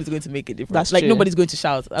 then nobody's going to make a difference. That's like true. Nobody's going to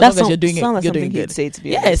shout as long as you're doing it. You're doing good. Say, to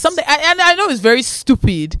be honest. Something. And I know it's very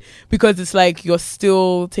stupid because it's like you're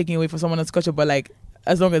still taking away from someone else's culture, but like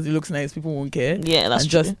as long as it looks nice, people won't care. Yeah, that's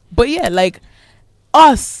true. But yeah, like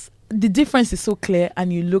us, the difference is so clear,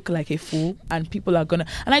 and you look like a fool, and people are gonna.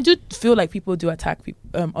 And I do feel like people do attack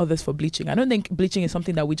others for bleaching. I don't think bleaching is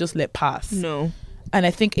something that we just let pass. No. And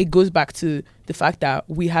I think it goes back to the fact that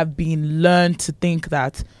we have been learned to think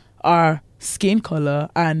that our skin color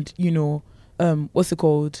and, is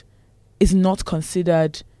not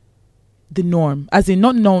considered the norm. As in,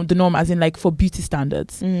 not the norm, as in like for beauty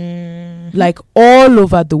standards. Like all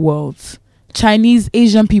over the world, Chinese,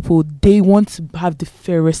 Asian people, they want to have the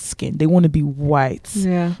fairest skin. They want to be white.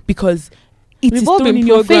 Yeah. Because it We've is all thrown been in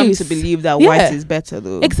your programmed face. to believe that Yeah. white is better,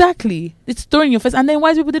 though. Exactly. It's thrown in your face. And then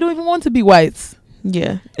white people, they don't even want to be white.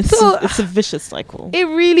 Yeah, So- it's a vicious cycle. It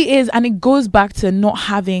really is. And it goes back to not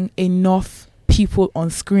having enough people on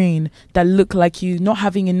screen that look like you, not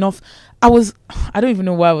having enough. I don't even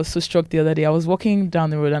know why I was so struck the other day. I was walking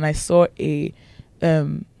down the road and I saw a,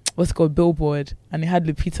 what's it called, billboard, and it had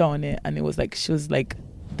Lupita on it. And it was like, she was like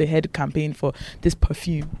the head campaign for this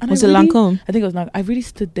perfume. And Was I it really- Lancome? I think it was Lancome. I really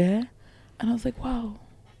stood there and I was like, wow.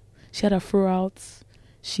 She had her fro out.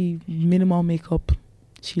 She minimal makeup.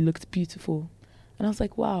 She looked beautiful. And I was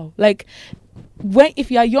like, wow. Like,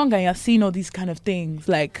 if you're young and you're seeing all these kind of things,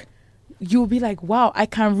 like, you'll be like, wow, I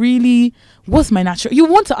can really, what's my natural? You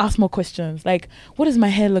want to ask more questions. Like, what does my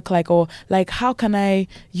hair look like? Or, like, how can I,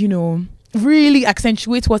 really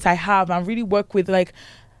accentuate what I have and really work with, like,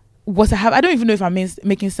 what I have? I don't even know if I'm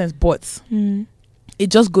making sense, but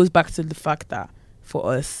it just goes back to the fact that for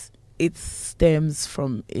us, it stems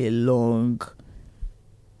from a long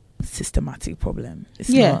systematic problem.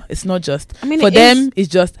 It's not just, I mean, for it them, is- it's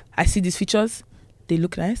just, I see these features, they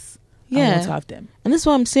look nice, I want to have them. And this is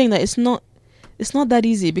why I'm saying that it's not that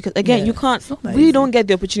easy, because again, Yeah, you can't it's not that we easy. don't get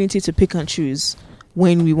the opportunity to pick and choose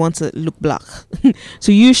when we want to look black.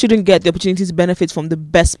 So you shouldn't get the opportunity to benefit from the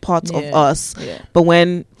best parts of Yeah. us. Yeah. But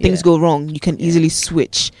when things Yeah. go wrong, you can Yeah. easily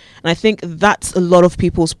switch. And I think that's a lot of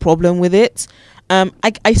people's problem with it.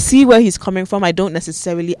 I see where he's coming from. I don't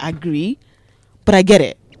necessarily agree, but I get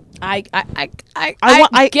it. I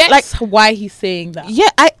I get like- why he's saying that. Yeah,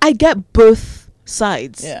 I get both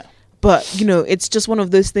sides. Yeah. But it's just one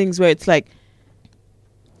of those things where it's like,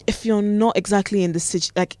 if you're not exactly in the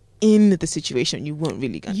situation, you won't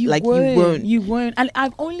really get, you won't. You won't. And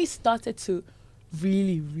I've only started to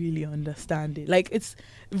really, really understand it. Like, it's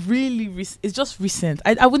really, it's just recent.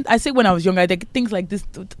 I say when I was younger, like, things like this,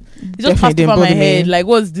 it just passed Definitely over my didn't bother me. head. Like,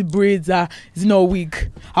 what's the braids? Is it not a wig?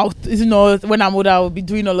 Is it not, when I'm older, I'll be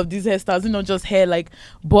doing all of these hairstyles. It's not just hair. Like,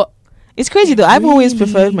 but It's crazy though. I've always Really?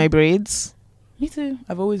 preferred my braids. me too.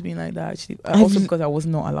 I've always been like that, actually. I've- Also because I was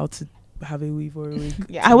not allowed to have a weave or a wig.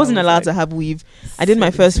 Yeah, I wasn't allowed to have weave. I did my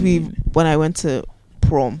first weave when I went to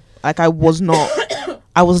prom. Like, I was not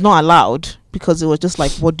allowed, because it was just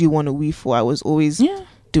like, what do you want to weave for? I was always Yeah.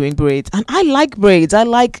 doing braids, and I like braids. I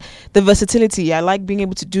like the versatility. I like being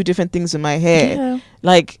able to do different things with my hair. Yeah.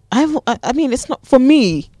 Like, I mean, it's not for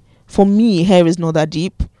me. For me, hair is not that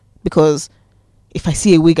deep, because if I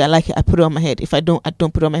see a wig, I like it, I put it on my head. If I don't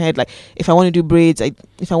put it on my head. Like, if I want to do braids,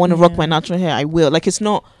 if I want to rock Yeah. my natural hair, I will. Like, it's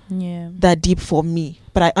not Yeah. that deep for me,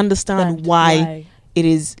 but I understand That- why it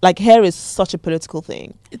is. Like, hair is such a political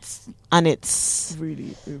thing, It's and it's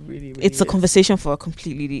really, really it's a is. conversation for a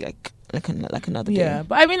completely like another Yeah, day.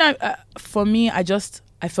 but I mean, for me,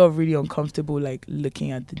 I felt really uncomfortable, like,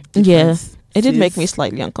 looking at the Yeah, differences, It did make me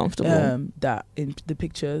slightly uncomfortable. that in the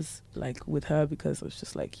pictures, like, with her, because I was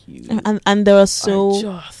just like, you And there are are so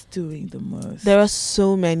just doing the most. there are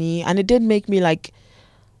so many, and it did make me like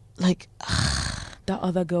that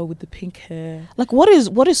other girl with the pink hair. what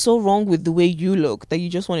is so wrong with the way you look that you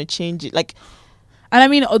just want to change it? Like, And I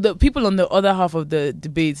mean, the people on the other half of the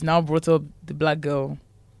debates now brought up the black girl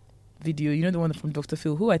video. You know, the one from Dr.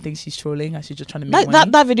 Phil, who I think she's trolling and she's just trying to make money.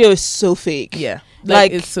 that video is so fake. Yeah,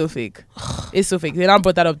 Like- it's so fake. It's so fake. They now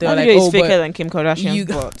brought that up. They That were like, video oh, is faker but than Kim Kardashian. you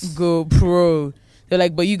but go pro. They're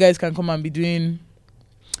like, but you guys can come and be doing.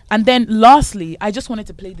 And then lastly, I just wanted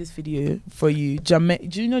to play this video for you. Do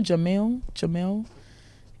you know Jamel?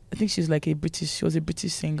 I think she was a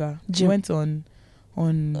British singer. She went on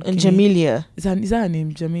and Jamelia. Is that her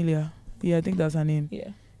name? Jamelia. Yeah, I think that's her name. Yeah.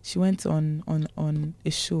 She went on a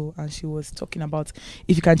show and she was talking about,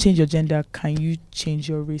 if you can change your gender, can you change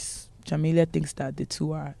your race? Jamelia thinks that the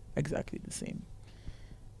two are exactly the same.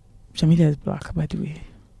 Jamelia is black, by the way.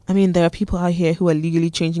 I mean, there are people out here who are legally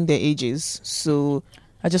changing their ages. So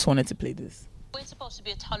I just wanted to play this. We're supposed to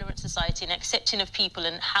be a tolerant society and accepting of people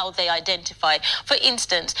and how they identify. For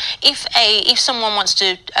instance, if someone wants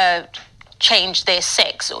to change their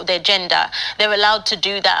sex or their gender, they're allowed to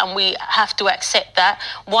do that, and we have to accept that.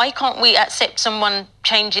 Why can't we accept someone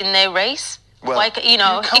changing their race? Well, Why, you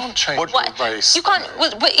can't change your race. You can't.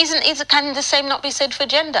 Can the same not be said for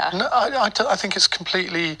gender? No, I think it's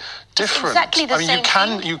completely different. exactly the I mean,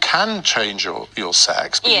 same you can change your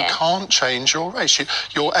sex, but Yeah. you can't change your race.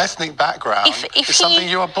 Your ethnic background is something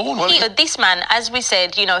you are born with. This man, as we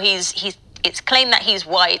said, he's it's claimed that he's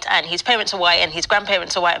white and his parents are white and his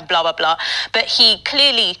grandparents are white and blah, blah, blah. But he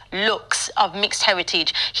clearly looks of mixed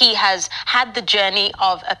heritage. He has had the journey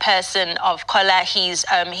of a person of color. He's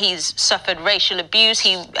suffered racial abuse.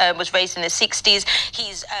 He was raised in the 60s.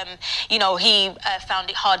 He's, he found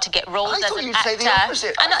it hard to get roles as an actor. Say the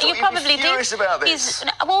opposite. I know, you probably do. About this.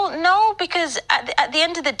 Well, no, because at the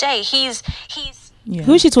end of the day, he's. Yeah.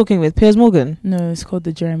 Who is she talking with? Piers Morgan? No, it's called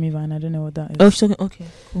the Jeremy Vine. I don't know what that is. Oh, she's talking. Okay,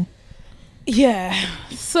 cool. Yeah.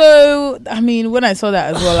 So, I mean, when I saw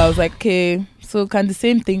that as well, I was like, okay, so can the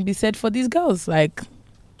same thing be said for these girls? Like,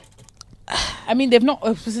 I mean, they've not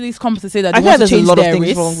explicitly come to say that they want to change their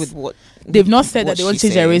race. Wrong with what They've not said that they want to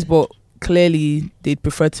change their race, but but clearly they'd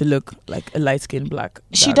prefer to look like a light-skinned black.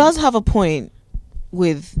 She does have a point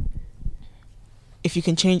with if you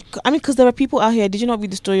can change. I mean, because there are people out here. Did you not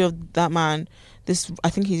read the story of that man? I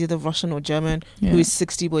think he's either Russian or German, who is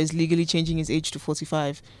 60 but is legally changing his age to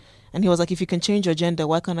 45. And he was like, if you can change your gender,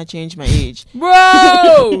 why can't I change my age?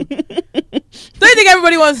 Bro! Don't you think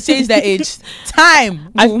everybody wants to change their age? Time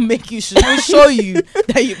will make you, will show you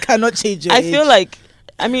that you cannot change your age. I feel like,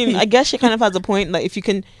 I mean, I guess she kind of has a point. Like, if you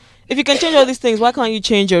can change all these things, why can't you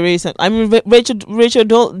change your race? I mean, Rachel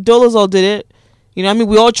Dolezal did it. You know, I mean,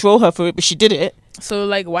 we all troll her for it, but she did it. So,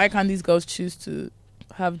 like, why can't these girls choose to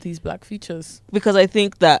have these black features? Because I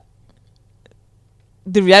think that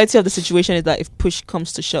the reality of the situation is that if push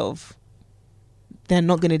comes to shove, they're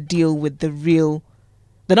not going to deal with they're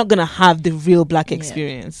not going to have the real black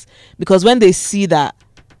experience. Because when they see that,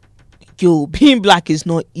 being black is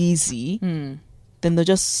not easy, then they'll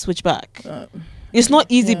just switch back. It's not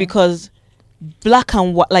easy because black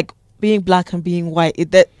and white, like being black and being white,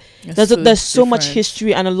 there's so much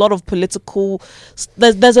history and a lot of political,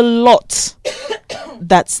 there's a lot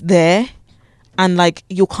that's there, and like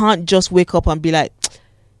you can't just wake up and be like,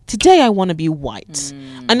 today I want to be white.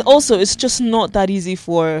 And also it's just not that easy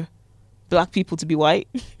for black people to be white.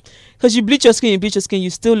 Because you bleach your skin, you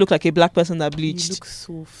still look like a black person that bleached. You look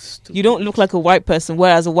so stupid. You don't look like a white person,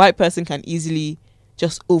 whereas a white person can easily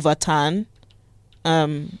just over tan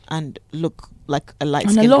and look like a light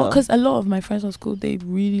skin girl. Because a lot of my friends from school, they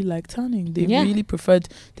really like tanning. They really preferred,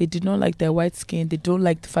 they did not like their white skin. They don't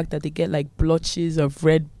like the fact that they get like blotches of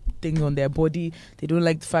red thing on their body. They don't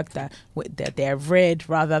like the fact that they're red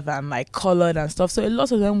rather than like colored and stuff. So a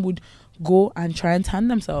lot of them would go and try and tan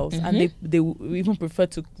themselves, and they even prefer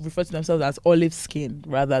to refer to themselves as olive skin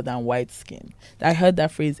rather than white skin. I heard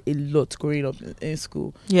that phrase a lot growing up in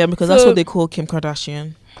school. Yeah, because that's what they call Kim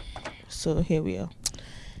Kardashian. So here we are.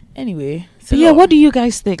 Anyway, so yeah, what do you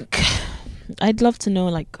guys think? I'd love to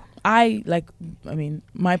know. I mean,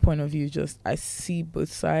 my point of view, just I see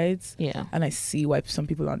both sides. Yeah, and I see why some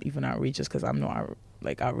people aren't even outraged, because I'm not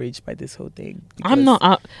outraged by this whole thing. I'm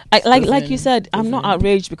not like you said, I'm not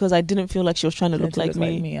outraged because I didn't feel like she was trying to look like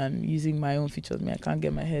me and using my own features. I can't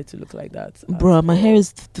get my hair to look like that, bro. My hair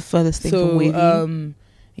is the furthest thing from wavy.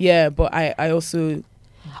 Yeah, but I also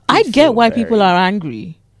get why people are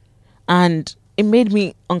angry, and it made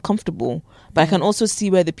me uncomfortable. But I can also see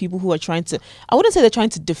where the people who are trying to, I wouldn't say they're trying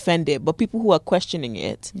to defend it, but people who are questioning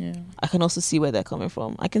it, I can also see where they're coming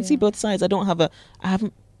from. I can see both sides. I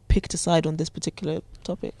haven't picked a side on this particular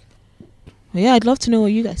topic. But yeah, I'd love to know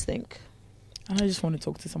what you guys think. I just want to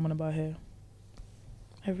talk to someone about hair.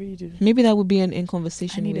 I really do. Maybe that would be an in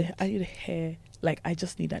conversation. I need a hair. Like, I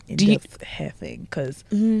just need an in-depth hair thing, because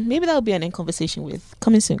maybe that would be an in conversation with.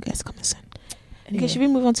 Coming soon, guys. Coming soon. Anyway. Okay, should we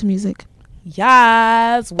move on to music?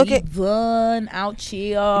 Yes, we've done out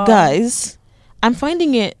here. Guys, I'm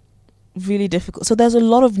finding it really difficult. So there's a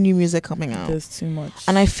lot of new music coming out. There's too much.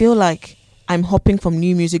 And I feel like I'm hopping from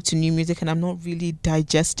new music to new music, and I'm not really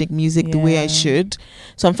digesting music the way I should.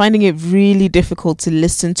 So I'm finding it really difficult to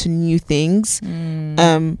listen to new things.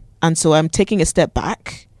 And so I'm taking a step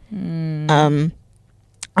back and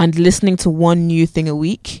listening to one new thing a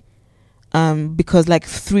week. Because like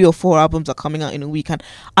 3 or 4 albums are coming out in a week, and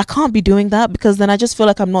I can't be doing that, because then I just feel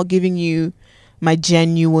like I'm not giving you my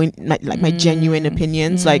genuine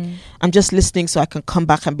opinions. Like, I'm just listening so I can come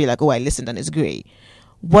back and be like, oh, I listened and it's great.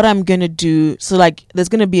 What I'm gonna do, so like there's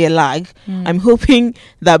gonna be a lag. I'm hoping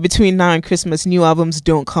that between now and Christmas new albums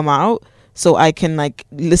don't come out, so I can like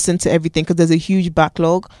listen to everything, because there's a huge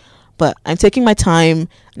backlog. But I'm taking my time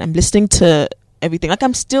and I'm listening to everything. Like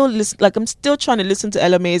I'm still trying to listen to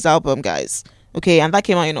LMA's album, guys. Okay, and that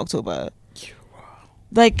came out in October.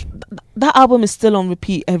 Like that album is still on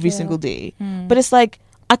repeat every single day. But it's like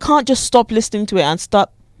I can't just stop listening to it and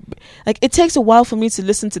stop. Like, it takes a while for me to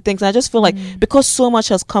listen to things, and I just feel like because so much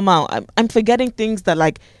has come out, I'm forgetting things that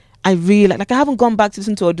like I really like. I haven't gone back to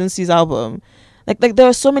listen to Odunsi's album, Like there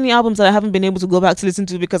are so many albums that I haven't been able to go back to listen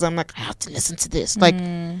to because I'm like, I have to listen to this. Like,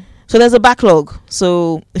 so there's a backlog.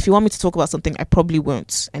 So if you want me to talk about something, I probably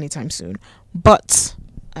won't anytime soon. But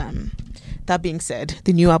that being said,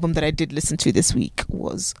 the new album that I did listen to this week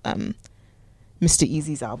was Mr.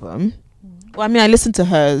 Easy's album. Well, I mean, I listened to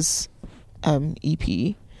hers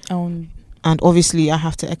EP. And obviously I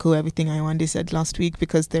have to echo everything Aiwande said last week,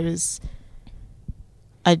 because there is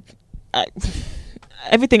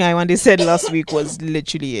everything Aiwande said last week was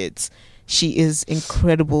literally it. She is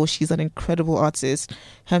incredible. She's an incredible artist.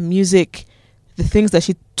 Her music, the things that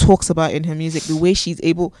she talks about in her music, the way she's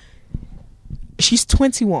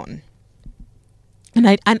 21.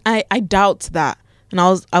 And I doubt that. And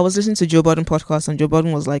I was listening to Joe Budden podcast, and Joe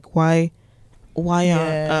Budden was like, why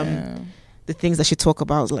are the things that she talk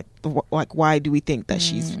about, like why do we think that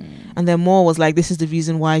she's, and then more was like, this is the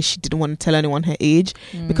reason why she didn't want to tell anyone her age,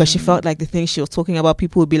 because she felt like the things she was talking about,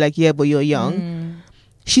 people would be like, yeah, but you're young.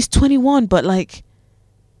 She's 21, but like,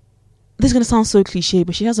 this is gonna sound so cliche,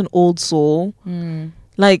 but she has an old soul.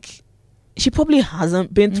 Like, she probably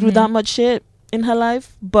hasn't been through that much shit in her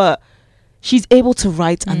life, but she's able to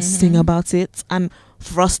write and sing about it, and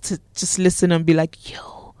for us to just listen and be like,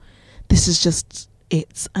 yo, this is just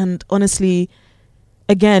it. And honestly,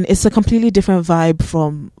 again, it's a completely different vibe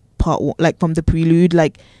from part one, like from the prelude.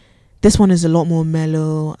 Like, this one is a lot more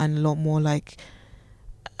mellow and a lot more like,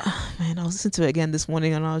 man, I was listening to it again this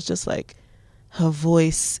morning and I was just like, her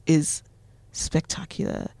voice is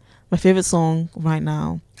spectacular. My favorite song right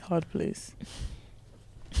now, Hard Place.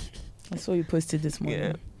 I saw you posted this morning.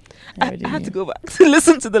 Yeah. I had to go back to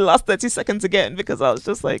listen to the last 30 seconds again, because I was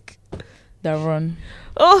just like, that run.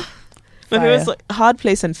 Oh, my favorite song, Hard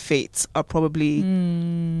Place and Fate are probably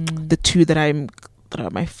the two that are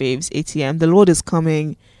my faves. ATM, The Lord Is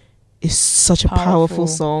Coming is such a powerful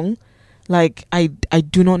song. Like, I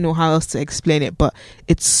do not know how else to explain it, but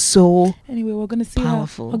it's so anyway, we're gonna see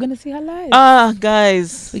powerful. We're gonna see her live.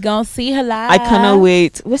 Guys, we're gonna see her live. I cannot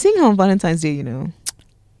wait. We're seeing her on Valentine's Day, you know.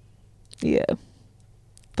 Yeah,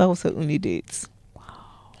 that was her only date.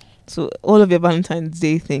 Wow. So all of your Valentine's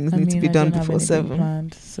Day things need to be done before 7.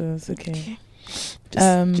 Planned, so it's okay.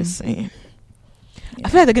 Just saying. Yeah. I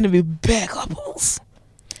feel like they're gonna be bare couples.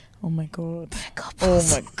 Oh my god. Bare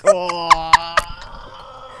couples. Oh my god.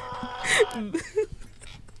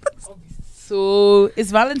 So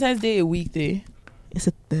is Valentine's Day a weekday? It's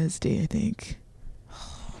a Thursday, I think.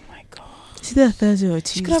 Oh my god. It's either a Thursday or a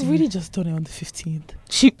Tuesday. She could have really just done it on the 15th.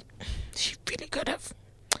 She really could have.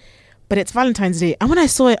 But it's Valentine's Day. And when I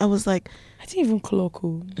saw it, I was like, I didn't even clock.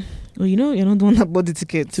 Well, you know, you're not the one that bought the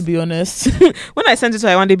ticket. To be honest. When I sent it to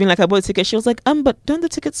her one day being like, I bought a ticket, she was like, but don't the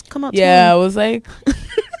tickets come out tomorrow? Yeah, I was like,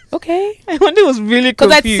 okay. I one day was really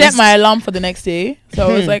confused. Because I'd set my alarm for the next day. So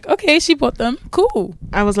I was like, okay, she bought them. Cool.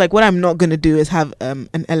 I was like, what I'm not going to do is have an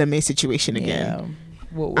LMA situation again.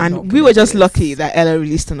 Yeah. And we were just lucky that Ella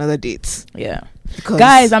released another date. Yeah.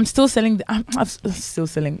 Guys, I'm still selling. I'm still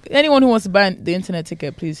selling. Anyone who wants to buy the internet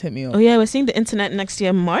ticket, please hit me up. Oh yeah, we're seeing the internet next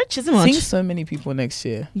year, March, isn't it? March? Seeing so many people next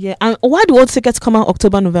year. Yeah, and why do all tickets come out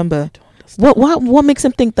October, November? What makes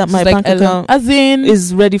them think that my bank account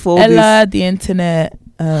is ready for all Ella, the internet,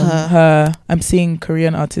 her. I'm seeing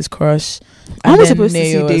Korean artist Crush. How am I supposed to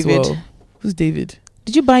see David? Well. Who's David?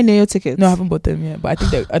 Did you buy Neo tickets? No, I haven't bought them yet. But I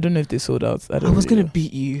think I don't know if they sold out. I was going to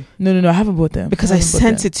beat you. No, I haven't bought them. Because I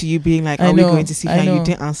sent it to you being like, are we going to see her? You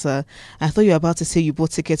didn't answer. I thought you were about to say you bought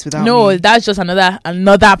tickets without me. No, that's just another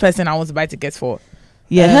person I want to buy tickets for.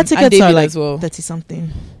 Yeah, her tickets are like as well. 30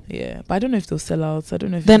 something. Yeah, but I don't know if they'll sell out. I don't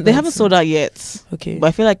know if they haven't sold out yet. Okay. But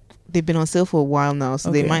I feel like they've been on sale for a while now, so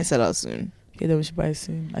they might sell out soon. Okay, then we should buy it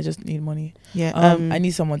soon. I just need money. Yeah. I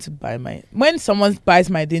need someone to buy when someone buys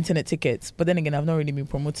the internet tickets, but then again, I've not really been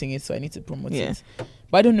promoting it, so I need to promote it.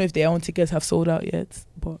 But I don't know if their own tickets have sold out yet.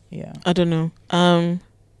 But yeah. I don't know.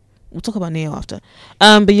 We'll talk about Neo after.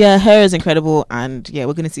 But yeah, her is incredible, and yeah,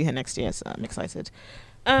 we're gonna see her next year, so I'm excited.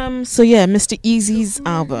 So yeah, Mr. Easy's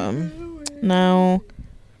album. Now,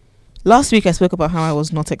 last week I spoke about how I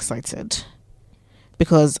was not excited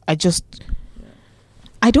because I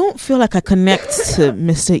don't feel like I connect to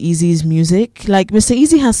Mr. Easy's music. Like, Mr.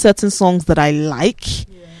 Easy has certain songs that I like,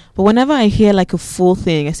 but whenever I hear like a full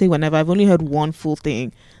thing, I say whenever, I've only heard one full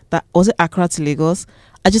thing. That was it, Accra to Lagos.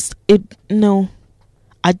 It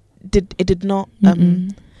did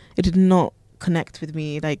not connect with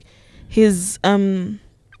me. Like his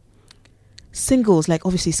singles, like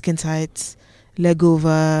obviously Skin Tight, Leg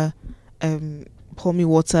Over, Pour Me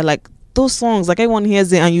Water, like those songs, like everyone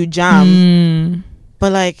hears it and you jam.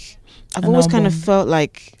 But like I've always kind of felt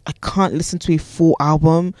like I can't listen to a full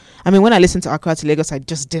album. I mean, when I listened to Accra to Lagos, I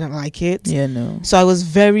just didn't like it. Yeah, no. So I was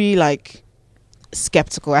very like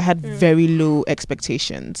skeptical. I had very low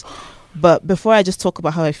expectations. But before I just talk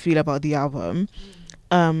about how I feel about the album,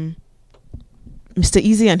 Mr.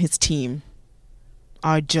 Easy and his team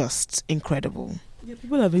are just incredible. Yeah,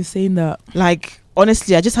 people have been saying that. Like,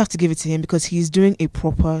 honestly, I just have to give it to him because he's doing a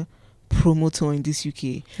proper promo tour in this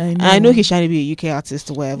UK. I know he's trying to be a UK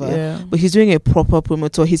artist or whatever, but he's doing a proper promo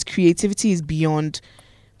tour. His creativity is beyond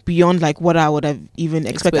like what I would have even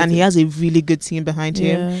expected, and he has a really good team behind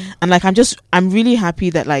him. And like, I'm really happy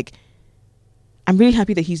that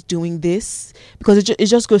he's doing this, because it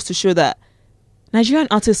just goes to show that Nigerian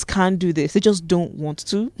artists can do this. They just don't want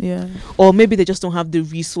to. Yeah. Or maybe they just don't have the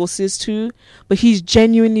resources to. But he's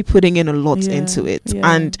genuinely putting in a lot into it. Yeah.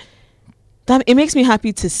 And that it makes me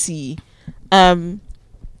happy to see. I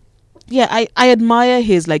admire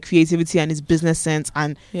his like creativity and his business sense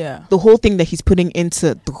and the whole thing that he's putting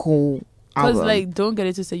into the whole album. Because like, don't get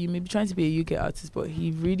it to say you may be trying to be a UK artist, but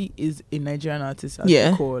he really is a Nigerian artist at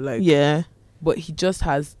the core. Like, but he just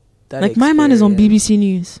has that like experience. My man is on BBC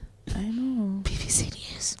News. I know. BBC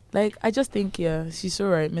News. Like, I just think, she's so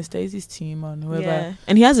right. Mr. Easy's team and whoever. Yeah.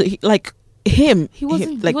 And he has, He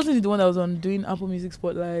wasn't the one that was on doing Apple Music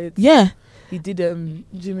Spotlight. Yeah. He did,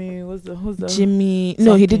 Jimmy, who's the Jimmy, something.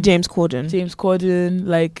 No, he did James Corden.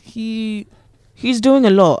 Like, he's doing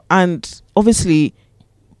a lot. And obviously,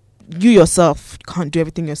 you yourself can't do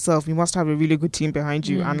everything yourself. You must have a really good team behind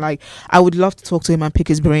you. And like, I would love to talk to him and pick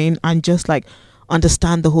his brain and just like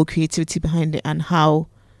understand the whole creativity behind it and how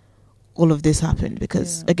all of this happened,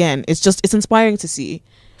 because again, it's inspiring to see.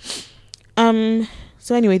 So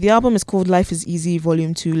anyway, the album is called Life is Easy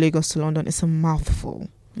Volume 2 Lagos to London. It's a mouthful.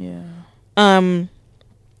 It's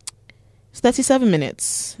 37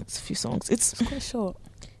 minutes. It's a few songs. It's quite short.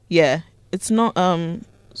 Yeah. It's not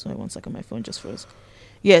sorry, 1 second, my phone just froze.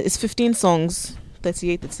 Yeah, it's 15 songs,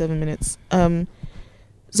 37 minutes. So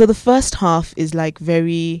the first half is like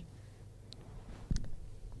very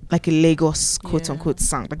like a Lagos quote unquote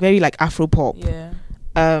song, like very like Afro pop.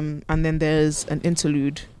 And then there's an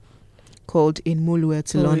interlude called In Mulwe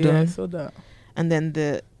to London. Yeah, I saw that. And then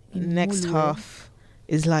the next half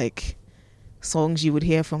is like songs you would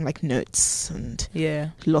hear from like Notes and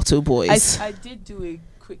Lotto Boys. I did do a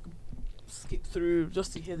quick skip through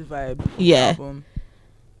just to hear the vibe. Yeah. Of the album.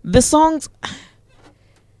 The songs,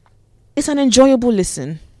 it's an enjoyable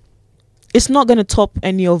listen. It's not going to top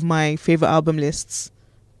any of my favorite album lists,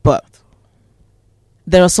 but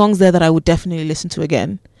there are songs there that I would definitely listen to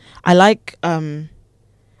again. I like the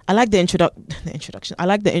introduction. I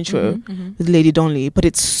like the intro with Lady Donley, but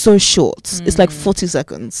it's so short. It's like 40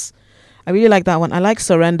 seconds. I really like that one. I like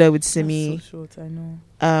Surrender with Simi. That's so short, I know.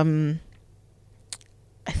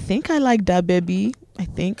 I think I like Da Baby.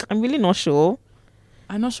 I'm really not sure.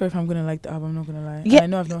 I'm not sure if I'm gonna like the album. I'm not gonna lie. Yeah. I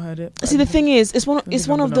know I've not heard it. See, the thing is, it's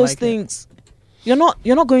one of those things. You're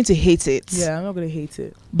not going to hate it. Yeah, I'm not gonna hate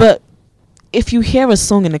it. But if you hear a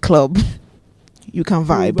song in a club, you can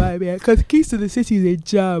vibe. Because Keys to the City is a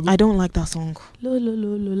jam. I don't like that song. Lo, lo,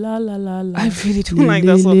 lo, lo, la, la, la, la. I really don't like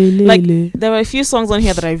that song. Like, there are a few songs on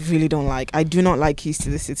here that I really don't like. I do not like Keys to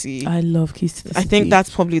the City. I love Keys to the City. I think that's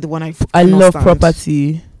probably the one I love stand.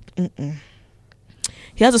 Property.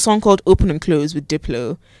 He has a song called Open and Close with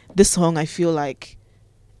Diplo. This song, I feel like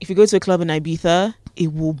if you go to a club in Ibiza,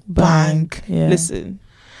 it will bang. Yeah. Listen.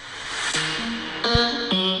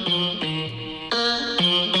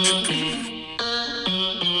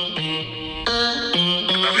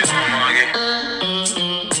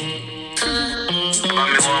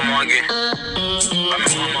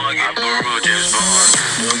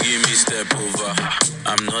 Don't give me step over.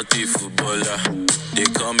 I'm not a footballer. They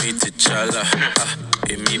call me T'Challa.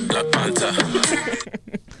 Me Black Panther.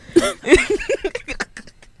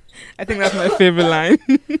 I think that's my favorite line.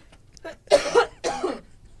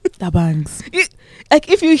 That bangs. Like,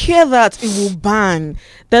 if you hear that, it will bang.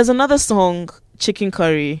 There's another song, Chicken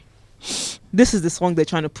Curry. This is the song they're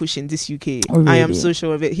trying to push in this UK. Oh, really? I am so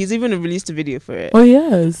sure of it. He's even released a video for it. Oh,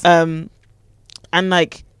 yes. And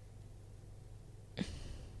like,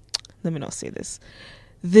 let me not say this.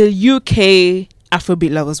 The UK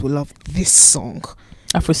Afrobeat lovers will love this song.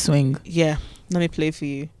 Afro swing. Yeah. Let me play for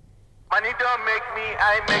you. Money don't make me,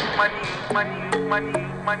 I make money.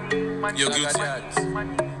 You're guilty.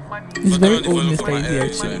 It's very old, Mr. Easy,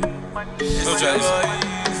 actually.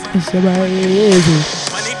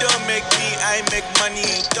 Money don't make me, I make money.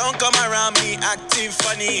 Don't come around me acting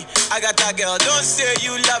funny. I got that girl, don't say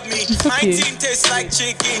you love me. My team tastes like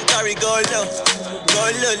chicken curry. Go low,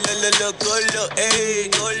 go low, go low, hey,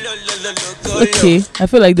 go low, go low. Okay, I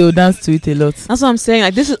feel like they will dance to it a lot. That's what I'm saying.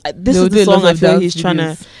 Like, this is the song I feel he's trying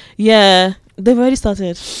to. Yeah, they've already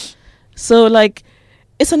started. So like,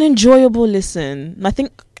 it's an enjoyable listen. I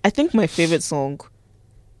think my favorite song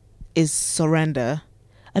is Surrender.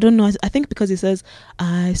 I don't know. I think because it says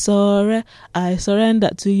I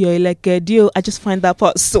surrender to your like a deal. I just find that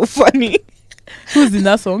part so funny. Who's in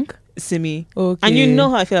that song? Simi. Okay. And you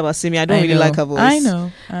know how I feel about Simi. I don't really like her voice. I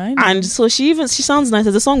know. And so she sounds nice.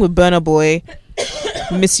 There's a song with Burna Boy,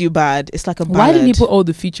 Miss You Bad. It's like a ballad. Why didn't he put all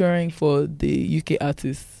the featuring for the UK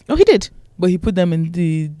artists? Oh, he did. But he put them in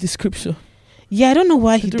the description. Yeah, I don't know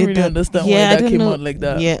why he did really that. Understand yeah, why that came out like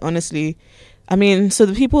that. Yeah, honestly. I mean, so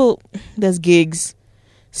the people, there's Gigs,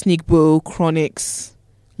 Sneak Bow, Chronix,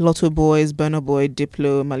 Lotto Boys, Burna Boy,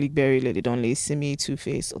 Diplo, Malik Berry, Lady Donley, Simi, Two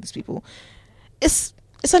Face, all these people. It's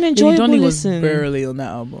an enjoyable Lady Donley listen. was barely on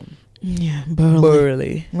that album. Yeah,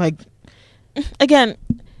 barely. Like, again,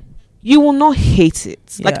 you will not hate it.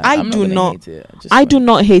 Yeah, like I do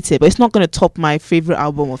not hate it, but it's not going to top my favorite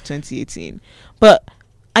album of 2018. But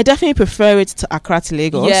I definitely prefer it to Accra to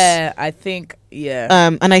Lagos. Yeah, I think. Yeah.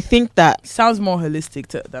 And I think that sounds more holistic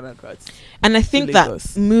than Accra. And I think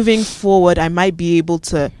that moving forward, I might be able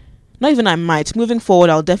to. Not even I might. Moving forward,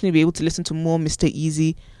 I'll definitely be able to listen to more Mr.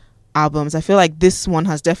 Easy albums. I feel like this one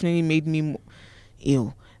has definitely made me.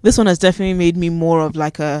 This one has definitely made me more of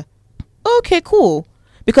like a. Okay, cool.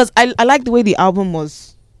 Because I like the way the album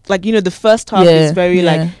was. Like, the first half is very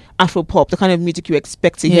like Afro pop, the kind of music you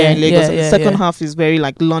expect to hear in Lagos. And the second half is very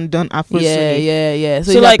like London Afro swing. Yeah.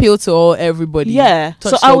 So it like, appeal to everybody. Yeah.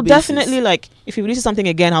 So I will definitely like, if he releases something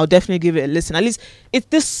again, I'll definitely give it a listen. At least if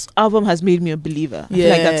this album has made me a believer. I feel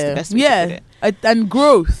like that's the best way to put it. And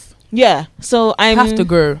growth. Yeah. So I have to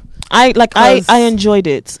grow. I enjoyed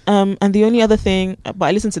it. And the only other thing, but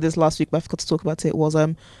I listened to this last week, but I forgot to talk about it, was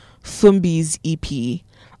Fumbi's EP.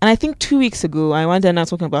 And I think 2 weeks ago, I went there now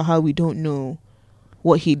talking about how we don't know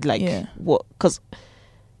what he'd like, what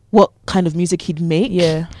kind of music he'd make.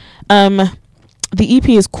 Yeah. The EP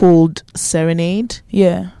is called Serenade.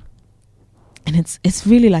 Yeah. And it's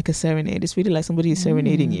really like a serenade. It's really like somebody is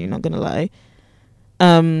serenading you, not gonna lie.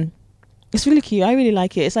 It's really cute. I really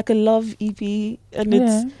like it. It's like a love EP, and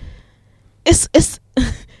it's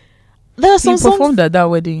there are some songs. You performed at that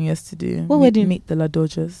wedding yesterday. What wedding? Meet the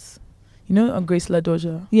Ladojas. You know, Grace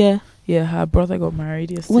Ladoja. Yeah. Yeah, her brother got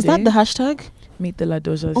married yesterday. Was that the hashtag? Meet the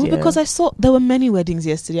Ladojas. Oh, because I saw there were many weddings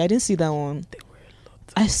yesterday. I didn't see that one. There were a lot.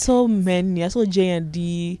 I saw many. I saw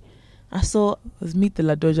J&D. I saw. It was Meet the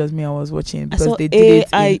Ladojas. I was watching because they did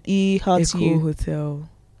AIE it in Echo Hotel.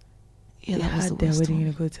 Yeah, they had their wedding in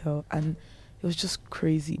a hotel, and it was just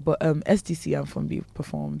crazy. But SDC and Fumbi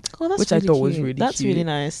performed, which really I thought cute. was really that's cute. really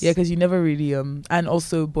nice. Yeah, because you never really and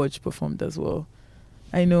also Bodge performed as well.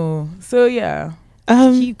 I know. So yeah,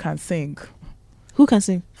 he can sing. Who can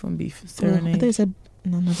sing? Fumbi. Serenade. I thought you said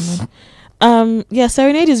no, never mind. Yeah,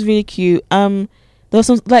 Serenade is really cute. There were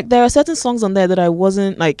some there are certain songs on there that I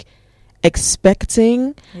wasn't like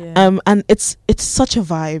expecting. Yeah. And it's such a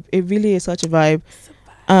vibe. It really is such a vibe.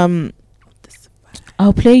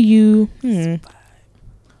 I'll play you. I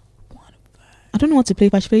don't know what to play,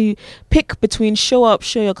 but I should play you. Pick between Show Up,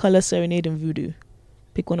 Show Your Color, Serenade, and Voodoo.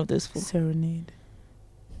 Pick one of those four. Serenade.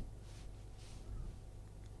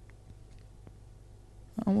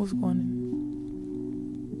 I almost gone.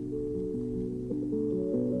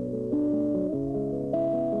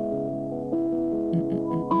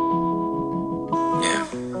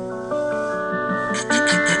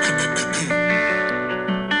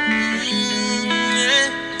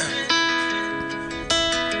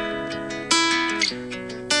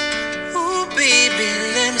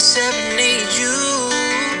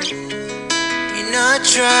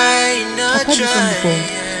 I've heard this song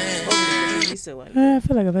before. I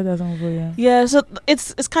feel like I've heard that song before. Yeah. So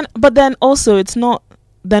it's kind of, but then also it's not.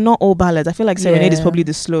 They're not all ballads. I feel like Serenade is probably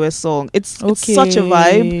the slowest song. It's such a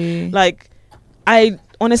vibe. Like, I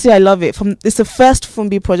honestly love it. It's the first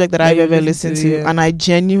Fumbi project that I've ever listened to, and I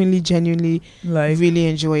genuinely like really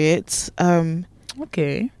enjoy it.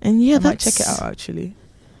 Okay. And yeah, I might check it out actually.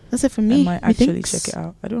 That's it for me. I might actually check it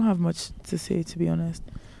out. I don't have much to say, to be honest.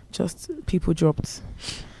 Just people dropped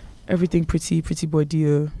everything. Pretty Boy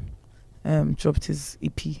Dio dropped his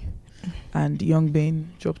EP, and Young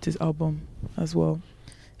Bane dropped his album as well.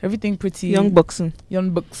 Everything pretty. Young Buxton.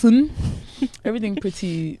 Everything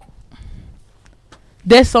pretty.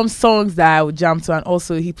 There's some songs that I would jam to, and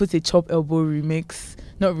also he put a Chop Elbow remix.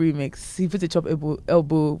 Not remix. He put a Chop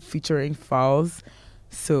Elbow featuring Fowls.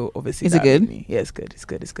 So obviously, is it good? Yeah, it's good.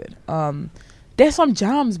 It's good. There's some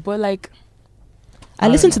jams, but like. I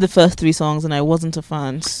listened to the first 3 songs and I wasn't a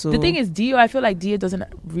fan. So the thing is, Dio, I feel like Dio doesn't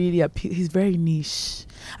really appeal. He's very niche,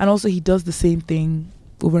 and also he does the same thing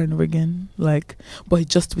over and over again, like, but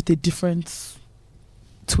just with a different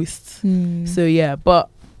twists. So yeah, but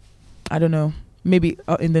I don't know. Maybe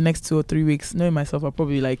in the next 2 or 3 weeks, knowing myself, I'll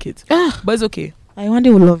probably like it. But it's okay. I one day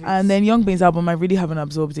will love it. And then Young Bane's album, I really haven't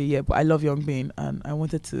absorbed it yet, but I love Young Bane, and I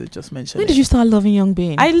wanted to just mention When did you start loving Young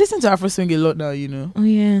Bane? I listen to Afro Swing a lot now, you know. Oh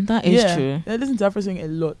yeah, that is true. I listen to Afro Swing a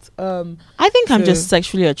lot. I think I'm just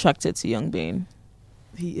sexually attracted to Young Bane.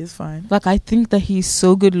 He is fine. Like, I think that he's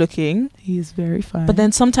so good looking. He is very fine. But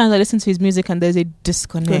then sometimes I listen to his music and there's a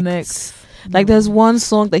disconnect. Like, there's one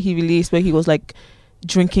song that he released where he was like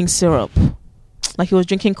drinking syrup. Like, he was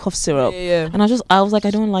drinking cough syrup. Yeah. And I was like,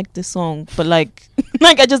 I don't like this song. But like,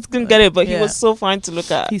 like I just couldn't get it. But he was so fine to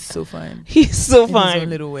look at. He's so fine. He's so in fine. his own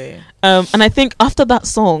little way. And I think after that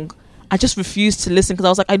song, I just refused to listen because I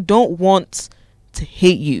was like, I don't want to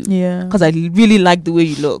hate you. Yeah. Because I really like the way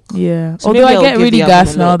you look. Yeah. So although I I'll get give really the album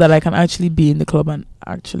gassed a now look. that I can actually be in the club and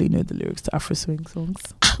actually know the lyrics to Afro Swing songs.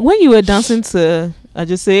 When you were dancing to I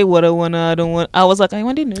Just Say What I Wanna, I Don't Want, I was like, I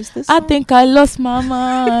wonder knows this song? I think I lost my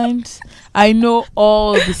mind. I know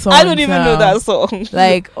all the songs. I don't even now. know that song.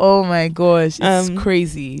 Like, oh my gosh, it's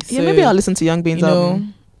crazy. Yeah, So, maybe I'll listen to Young Bane's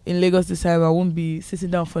album. In Lagos this time, I won't be sitting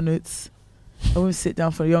down for notes. I won't sit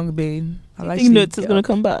down for Young Bane. I think Notes is going to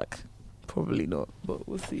come back. Probably not, but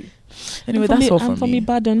we'll see. Anyway, that's all from me.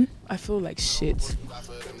 Ibadan. I feel like shit.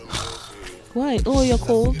 Why? Oh, you're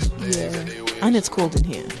cold? Yeah. And it's cold in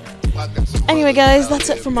here. Anyway, guys, that's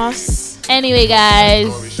it from us. Anyway, guys.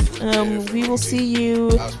 We will see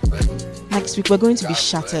you next week. We're going to be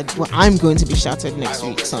shattered. Well, I'm going to be shattered next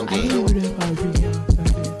week, Sunday.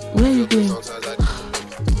 Where are you going?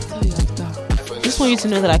 Just want you to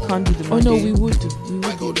know that I can't do the Monday. Oh no, we would do. We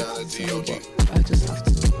would do it. But I just have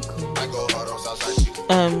to go.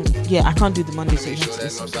 Yeah, I can't do the Monday, so you have to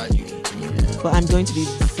listen to me. Yeah. But I'm going to be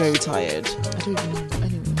very tired. I don't even know.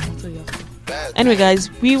 Anyway, I'll tell you after. Anyway, guys,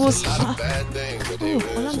 we will see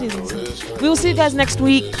you guys next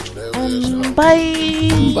week.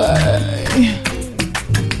 Bye.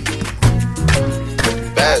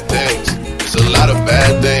 Bad things. It's a lot of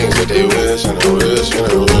bad things that they wish and they wish and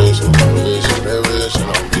they wish and they wish and they wish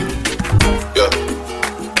on me. Yeah.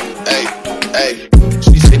 Hey.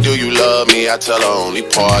 She said, do you love me? I tell her only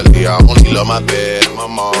partly. I only love my bed and my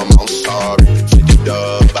mom. I'm sorry. 50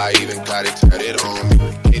 dub. I even got it tatted on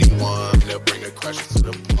me.